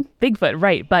of Bigfoot.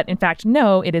 Right. But in fact,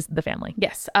 no, it is the family.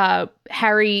 Yes.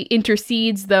 Harry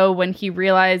intercedes, though, when he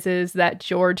realizes that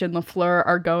George and LaFleur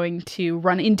are going to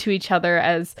run into each other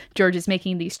as George is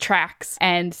making these tracks.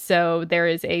 And so there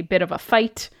is a bit of a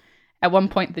fight. At one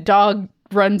point, the dog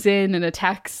runs in and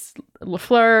attacks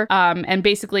LaFleur. And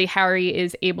basically, Harry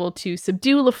is able to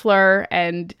subdue LaFleur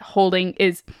and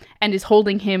is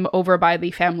holding him over by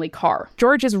the family car.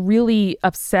 George is really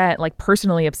upset,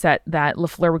 personally upset that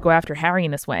LaFleur would go after Harry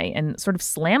in this way, and sort of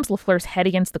slams LaFleur's head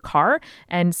against the car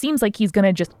and seems like he's going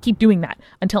to just keep doing that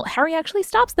until Harry actually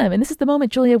stops them. And this is the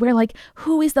moment, Julia, where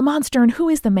who is the monster and who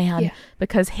is the man? Yeah.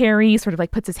 Because Harry sort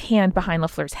of puts his hand behind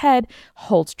LaFleur's head,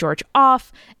 holds George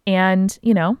off, and,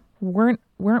 weren't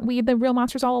we the real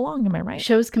monsters all along? Am I right?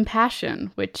 Shows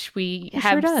compassion, which we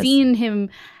have sure seen him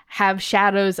have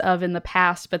shadows of in the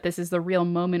past, but this is the real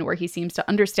moment where he seems to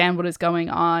understand what is going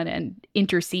on and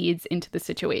intercedes into the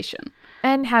situation.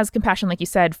 And has compassion, like you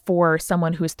said, for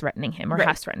someone who is threatening him or right.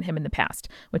 has threatened him in the past,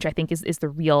 which I think is the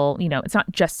real, it's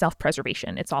not just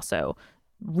self-preservation. It's also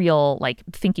real,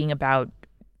 thinking about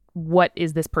what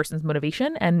is this person's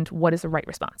motivation and what is the right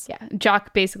response. Yeah.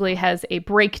 Jock basically has a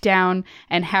breakdown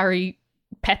and Harry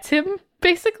pets him,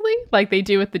 basically, like they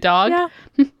do with the dog.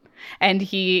 Yeah. And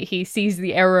he sees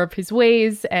the error of his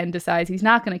ways and decides he's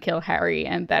not going to kill Harry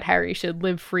and that Harry should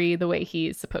live free the way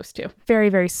he's supposed to. Very,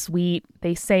 very sweet.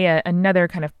 They say another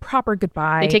kind of proper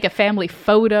goodbye. They take a family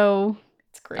photo.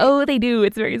 It's great. Oh, they do.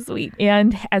 It's very sweet.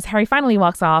 And as Harry finally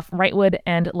walks off, Wrightwood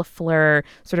and LaFleur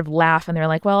sort of laugh and they're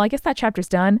like, well, I guess that chapter's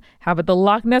done. How about the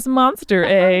Loch Ness Monster,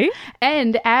 eh?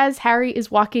 And as Harry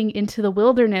is walking into the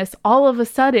wilderness, all of a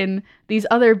sudden, these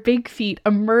other big feet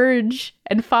emerge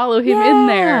and follow him in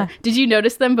there. Did you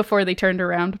notice them before they turned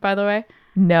around, by the way?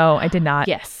 No, I did not.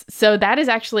 Yes. So that is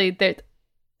actually...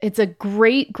 It's a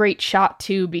great, great shot,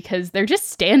 too, because they're just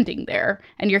standing there.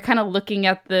 And you're kind of looking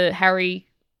at the Harry...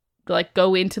 like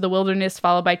go into the wilderness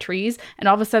followed by trees, and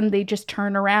all of a sudden they just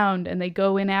turn around and they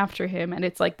go in after him, and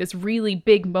it's like this really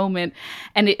big moment.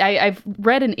 And I've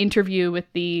read an interview with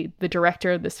the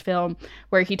director of this film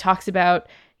where he talks about,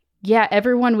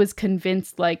 everyone was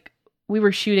convinced like we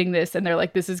were shooting this and they're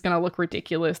like, this is gonna look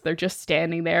ridiculous, they're just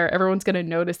standing there, everyone's gonna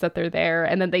notice that they're there,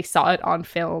 and then they saw it on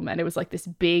film and it was like this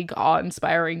big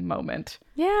awe-inspiring moment.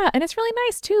 Yeah, and it's really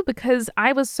nice too, because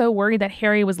I was so worried that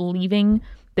Harry was leaving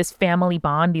this family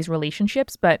bond, these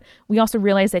relationships, but we also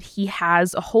realize that he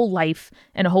has a whole life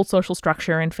and a whole social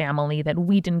structure and family that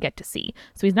we didn't get to see.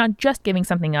 So he's not just giving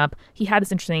something up. He had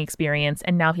this interesting experience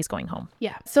and now he's going home.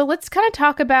 Yeah. So let's kind of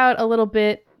talk about a little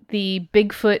bit the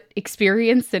Bigfoot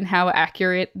experience and how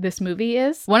accurate this movie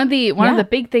is. One of the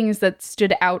big things that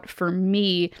stood out for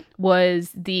me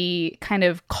was the kind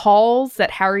of calls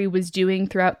that Harry was doing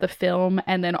throughout the film,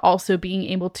 and then also being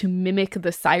able to mimic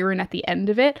the siren at the end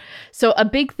of it. So a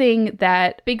big thing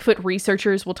that Bigfoot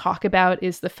researchers will talk about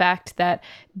is the fact that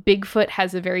Bigfoot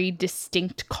has a very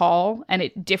distinct call and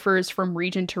it differs from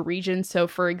region to region. So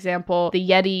for example, the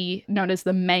Yeti, known as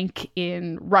the Mank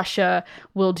in Russia,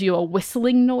 will do a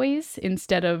whistling noise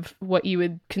instead of what you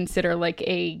would consider like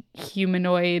a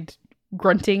humanoid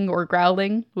grunting or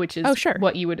growling, which is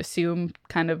what you would assume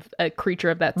kind of a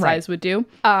creature of that size would do.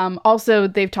 Also,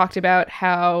 they've talked about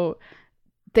how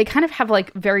they kind of have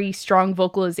like very strong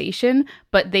vocalization,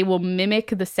 but they will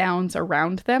mimic the sounds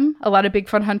around them. A lot of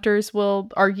Bigfoot hunters will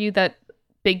argue that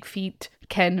big feet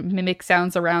can mimic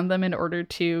sounds around them in order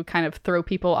to kind of throw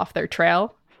people off their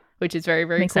trail, which is very,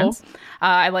 very cool.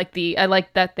 I like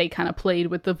that they kind of played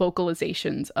with the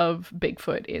vocalizations of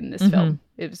Bigfoot in this film.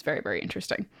 It was very, very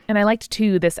interesting. And I liked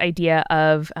too this idea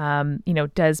of,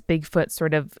 does Bigfoot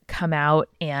sort of come out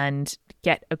and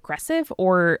get aggressive,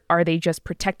 or are they just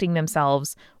protecting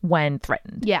themselves when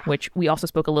threatened? Yeah. Which we also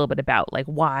spoke a little bit about, like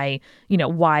why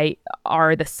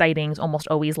are the sightings almost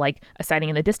always like a sighting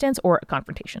in the distance or a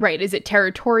confrontation? Right. Is it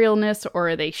territorialness or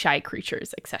are they shy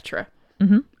creatures, etc.?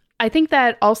 Mm-hmm. I think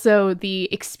that also the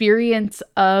experience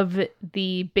of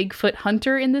the Bigfoot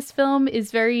hunter in this film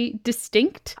is very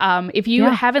distinct. If you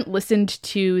haven't listened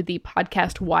to the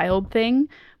podcast Wild Thing,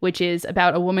 which is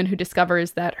about a woman who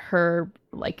discovers that her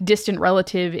like distant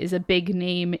relative is a big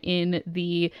name in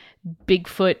the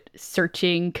Bigfoot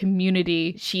searching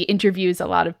community, she interviews a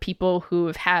lot of people who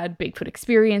have had Bigfoot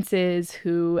experiences,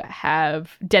 who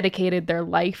have dedicated their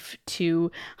life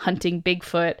to hunting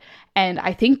Bigfoot. And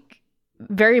I think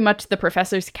very much the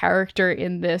professor's character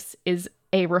in this is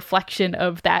a reflection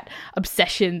of that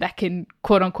obsession that can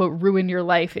quote unquote ruin your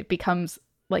life. It becomes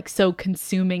like so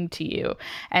consuming to you.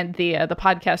 And the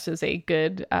podcast is a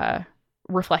good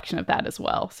reflection of that as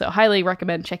well. So highly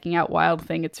recommend checking out Wild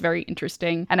Thing. It's very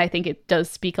interesting. And I think it does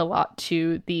speak a lot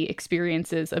to the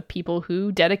experiences of people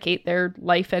who dedicate their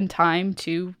life and time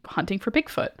to hunting for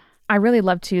Bigfoot. I really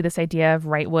love too this idea of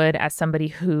Wrightwood as somebody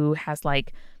who has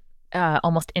like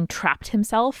almost entrapped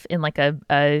himself in like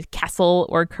a castle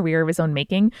or career of his own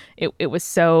making. It was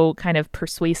so kind of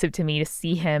persuasive to me to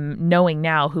see him knowing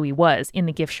now who he was in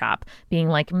the gift shop, being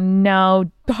like, no,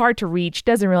 hard to reach,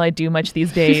 doesn't really do much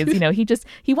these days.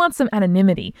 He wants some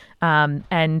anonymity.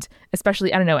 And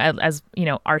especially, I don't know, as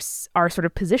our sort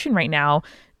of position right now,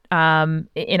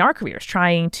 in our careers,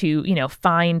 trying to,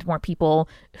 find more people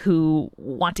who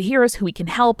want to hear us, who we can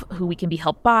help, who we can be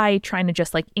helped by, trying to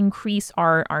just like increase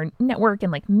our network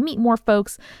and like meet more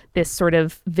folks. This sort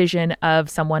of vision of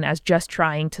someone as just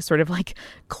trying to sort of like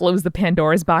close the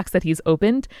Pandora's box that he's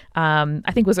opened,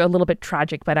 I think was a little bit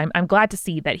tragic, but I'm glad to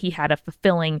see that he had a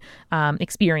fulfilling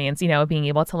experience, being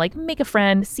able to like make a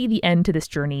friend, see the end to this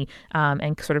journey,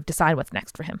 and sort of decide what's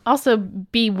next for him. Also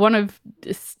be one of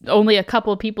only a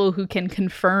couple of people who can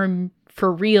confirm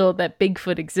for real that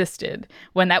Bigfoot existed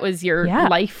when that was your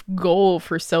life goal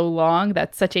for so long.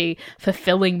 That's such a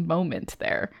fulfilling moment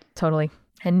there. Totally.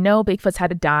 And no Bigfoots had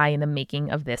to die in the making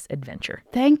of this adventure.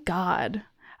 Thank God.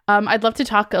 I'd love to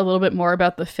talk a little bit more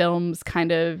about the film's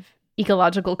kind of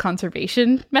ecological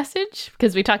conservation message,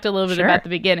 because we talked a little bit about the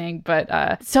beginning,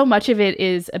 but so much of it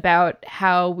is about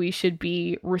how we should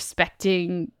be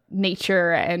respecting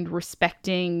nature and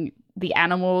respecting the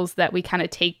animals that we kind of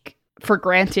take for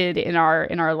granted in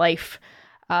our life.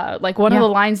 Like one of the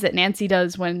lines that Nancy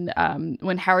does when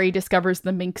Harry discovers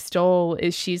the mink stole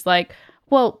is she's like,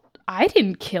 well, I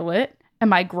didn't kill it and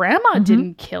my grandma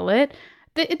didn't kill it.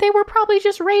 They were probably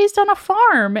just raised on a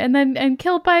farm and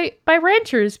killed by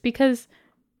ranchers because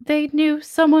they knew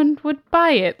someone would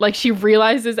buy it. Like, she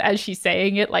realizes as she's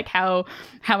saying it, like how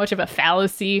much of a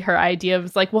fallacy her idea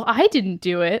of like, well, I didn't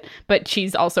do it, but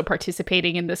she's also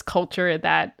participating in this culture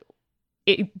that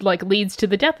it like leads to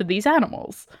the death of these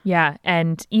animals. Yeah,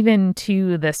 and even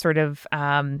to the sort of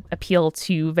appeal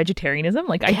to vegetarianism.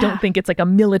 Like, I don't think it's like a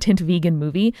militant vegan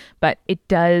movie, but it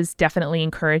does definitely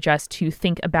encourage us to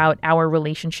think about our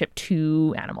relationship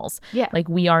to animals. Yeah. Like,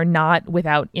 we are not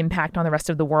without impact on the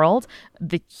rest of the world.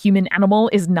 The human animal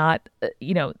is not,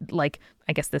 like,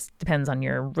 I guess this depends on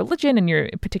your religion and your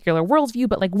particular worldview,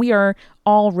 but like, we are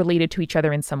all related to each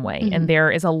other in some way. And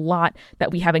there is a lot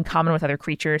that we have in common with other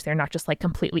creatures. They're not just like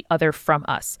completely other from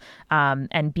us.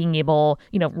 And being able,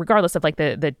 regardless of like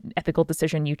the ethical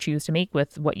decision you choose to make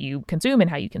with what you consume and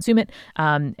how you consume it,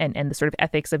 and the sort of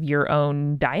ethics of your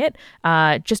own diet,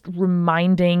 just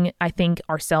reminding, I think,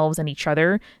 ourselves and each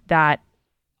other that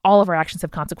all of our actions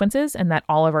have consequences and that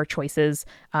all of our choices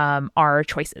are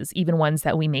choices, even ones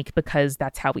that we make because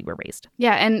that's how we were raised.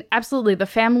 Yeah, and absolutely. The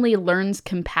family learns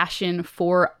compassion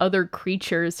for other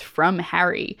creatures from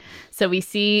Harry. So we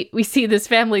see this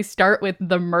family start with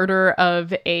the murder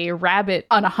of a rabbit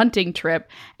on a hunting trip,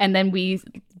 and then we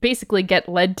basically get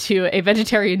led to a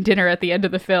vegetarian dinner at the end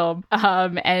of the film,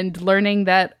 and learning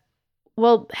that,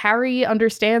 well, Harry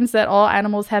understands that all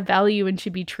animals have value and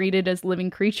should be treated as living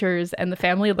creatures, and the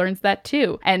family learns that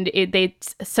too. And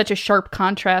it's such a sharp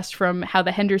contrast from how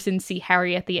the Hendersons see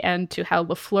Harry at the end to how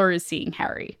LaFleur is seeing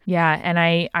Harry. Yeah, and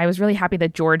I was really happy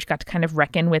that George got to kind of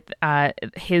reckon with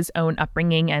his own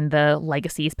upbringing and the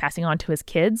legacies passing on to his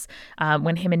kids.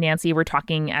 When him and Nancy were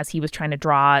talking as he was trying to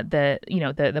draw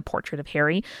the portrait of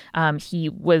Harry, he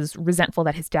was resentful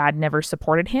that his dad never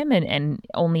supported him and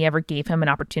only ever gave him an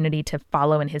opportunity to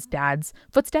follow in his dad's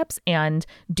footsteps and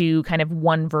do kind of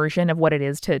one version of what it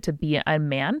is to be a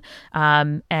man.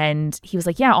 And he was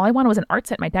like, yeah, all I wanted was an art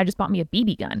set. My dad just bought me a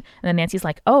BB gun. And then Nancy's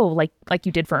like, oh, like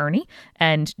you did for Ernie.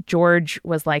 And George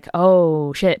was like,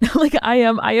 oh shit, like I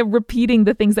am repeating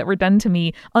the things that were done to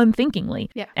me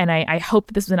unthinkingly. Yeah. And I hope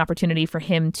that this was an opportunity for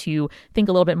him to think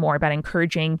a little bit more about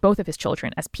encouraging both of his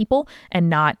children as people and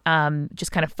not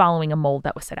just kind of following a mold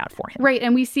that was set out for him. Right.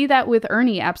 And we see that with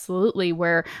Ernie, absolutely,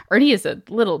 where Ernie is a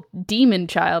little demon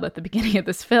child at the beginning of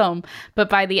this film, but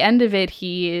by the end of it,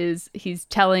 he's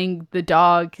telling the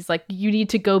dog, he's like, you need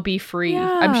to go be free.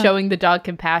 Yeah. I'm showing the dog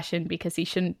compassion because he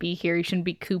shouldn't be here. He shouldn't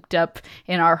be cooped up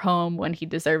in our home when he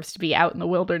deserves to be out in the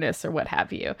wilderness or what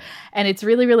have you. And it's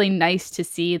really, really nice to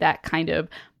see that kind of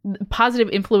positive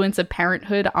influence of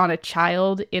parenthood on a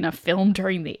child in a film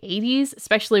during the 80s,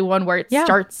 especially one where it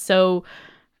starts so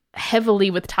heavily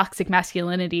with toxic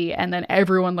masculinity, and then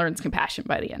everyone learns compassion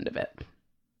by the end of it.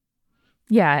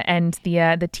 Yeah, and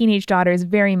the teenage daughter is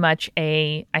very much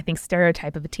I think,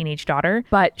 stereotype of a teenage daughter,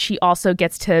 but she also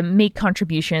gets to make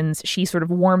contributions. She sort of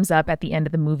warms up at the end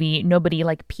of the movie. Nobody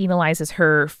like penalizes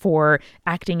her for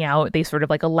acting out. They sort of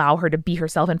like allow her to be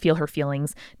herself and feel her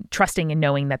feelings, trusting and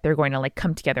knowing that they're going to like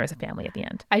come together as a family at the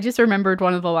end. I just remembered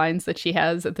one of the lines that she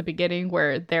has at the beginning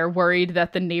where they're worried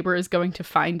that the neighbor is going to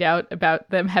find out about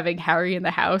them having Harry in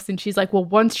the house. And she's like, well,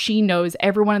 once she knows,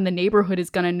 everyone in the neighborhood is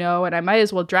going to know, and I might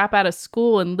as well drop out of school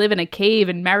and live in a cave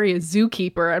and marry a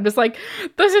zookeeper. I'm just like,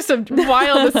 those are some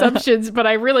wild assumptions, but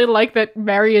I really like that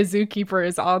marry a zookeeper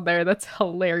is on there. That's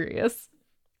hilarious.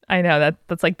 I know,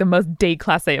 that's like the most date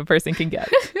class A a person can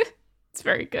get. It's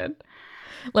very good.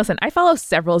 Listen, I follow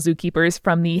several zookeepers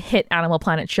from the hit Animal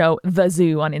Planet show The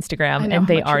Zoo on Instagram, and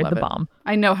they are the bomb.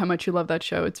 I know how much you love that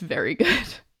show. It's very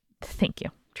good. Thank you.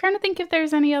 I'm trying to think if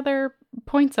there's any other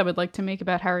points I would like to make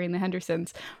about Harry and the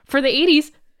Hendersons. For the 80s,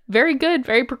 very good,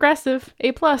 very progressive,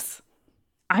 A+.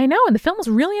 I know, and the film was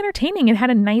really entertaining. It had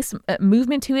a nice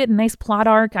movement to it, a nice plot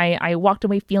arc. I walked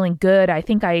away feeling good. I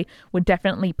think I would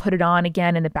definitely put it on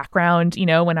again in the background,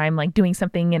 when I'm like doing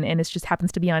something and it just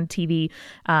happens to be on TV.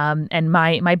 And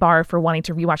my bar for wanting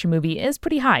to rewatch a movie is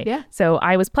pretty high. Yeah. So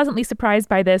I was pleasantly surprised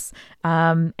by this.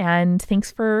 And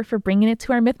thanks for bringing it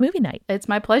to our Myth Movie Night. It's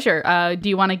my pleasure. Do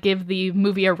you want to give the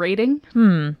movie a rating?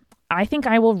 I think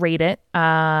I will rate it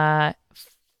 4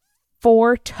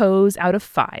 toes out of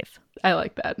 5. I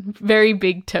like that. Very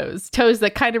big toes. Toes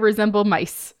that kind of resemble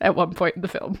mice at one point in the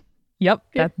film. Yep,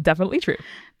 that's definitely true.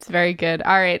 It's very good.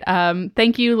 All right.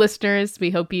 Thank you, listeners.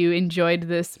 We hope you enjoyed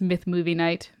this myth movie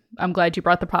night. I'm glad you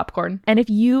brought the popcorn. And if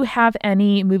you have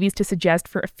any movies to suggest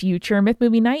for a future Myth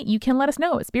Movie Night, you can let us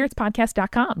know at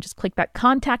spiritspodcast.com. Just click that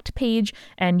contact page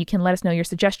and you can let us know your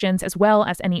suggestions as well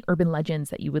as any urban legends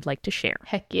that you would like to share.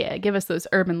 Heck yeah. Give us those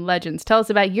urban legends. Tell us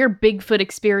about your Bigfoot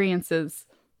experiences.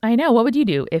 I know. What would you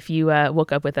do if you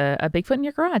woke up with a Bigfoot in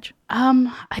your garage?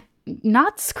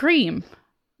 Not scream.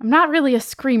 I'm not really a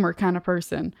screamer kind of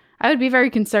person. I would be very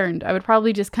concerned. I would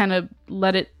probably just kind of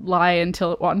let it lie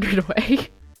until it wandered away.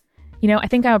 You know, I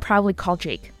think I would probably call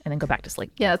Jake and then go back to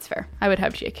sleep. Yeah, that's fair. I would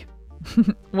have Jake.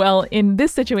 Well, in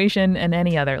this situation and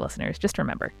any other listeners, just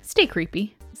remember, stay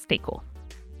creepy. Stay cool.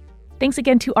 Thanks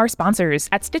again to our sponsors.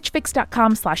 At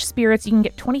stitchfix.com/spirits, you can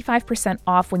get 25%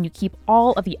 off when you keep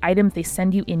all of the items they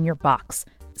send you in your box.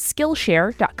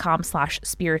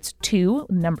 Skillshare.com/spirits2,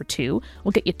 number 2,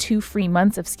 will get you 2 free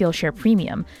months of Skillshare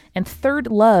Premium. And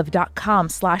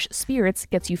thirdlove.com/spirits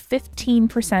gets you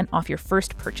 15% off your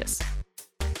first purchase.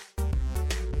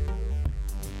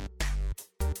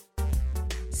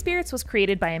 Spirits was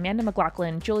created by Amanda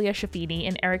McLaughlin, Julia Shafini,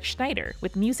 and Eric Schneider,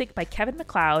 with music by Kevin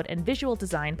MacLeod and visual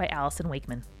design by Allison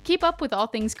Wakeman. Keep up with all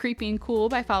things creepy and cool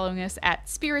by following us at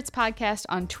Spirits Podcast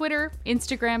on Twitter,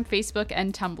 Instagram, Facebook,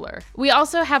 and Tumblr. We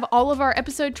also have all of our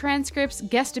episode transcripts,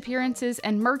 guest appearances,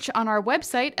 and merch on our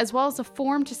website, as well as a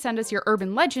form to send us your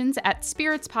urban legends at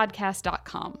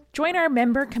spiritspodcast.com. Join our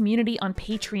member community on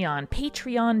Patreon,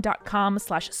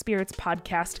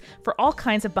 patreon.com/spiritspodcast, for all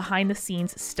kinds of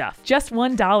behind-the-scenes stuff. Just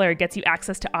 $1 gets you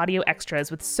access to audio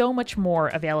extras with so much more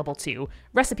available too.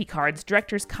 Recipe cards,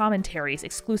 director's commentaries,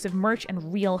 exclusive merch,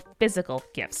 and real physical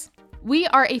gifts. We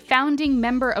are a founding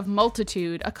member of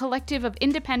Multitude, a collective of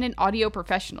independent audio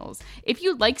professionals. If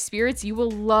you like Spirits, you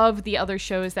will love the other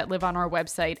shows that live on our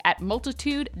website at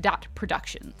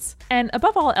multitude.productions. And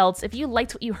above all else, if you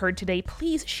liked what you heard today,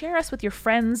 please share us with your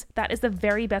friends. That is the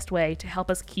very best way to help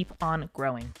us keep on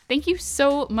growing. Thank you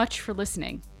so much for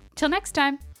listening. Till next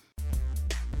time.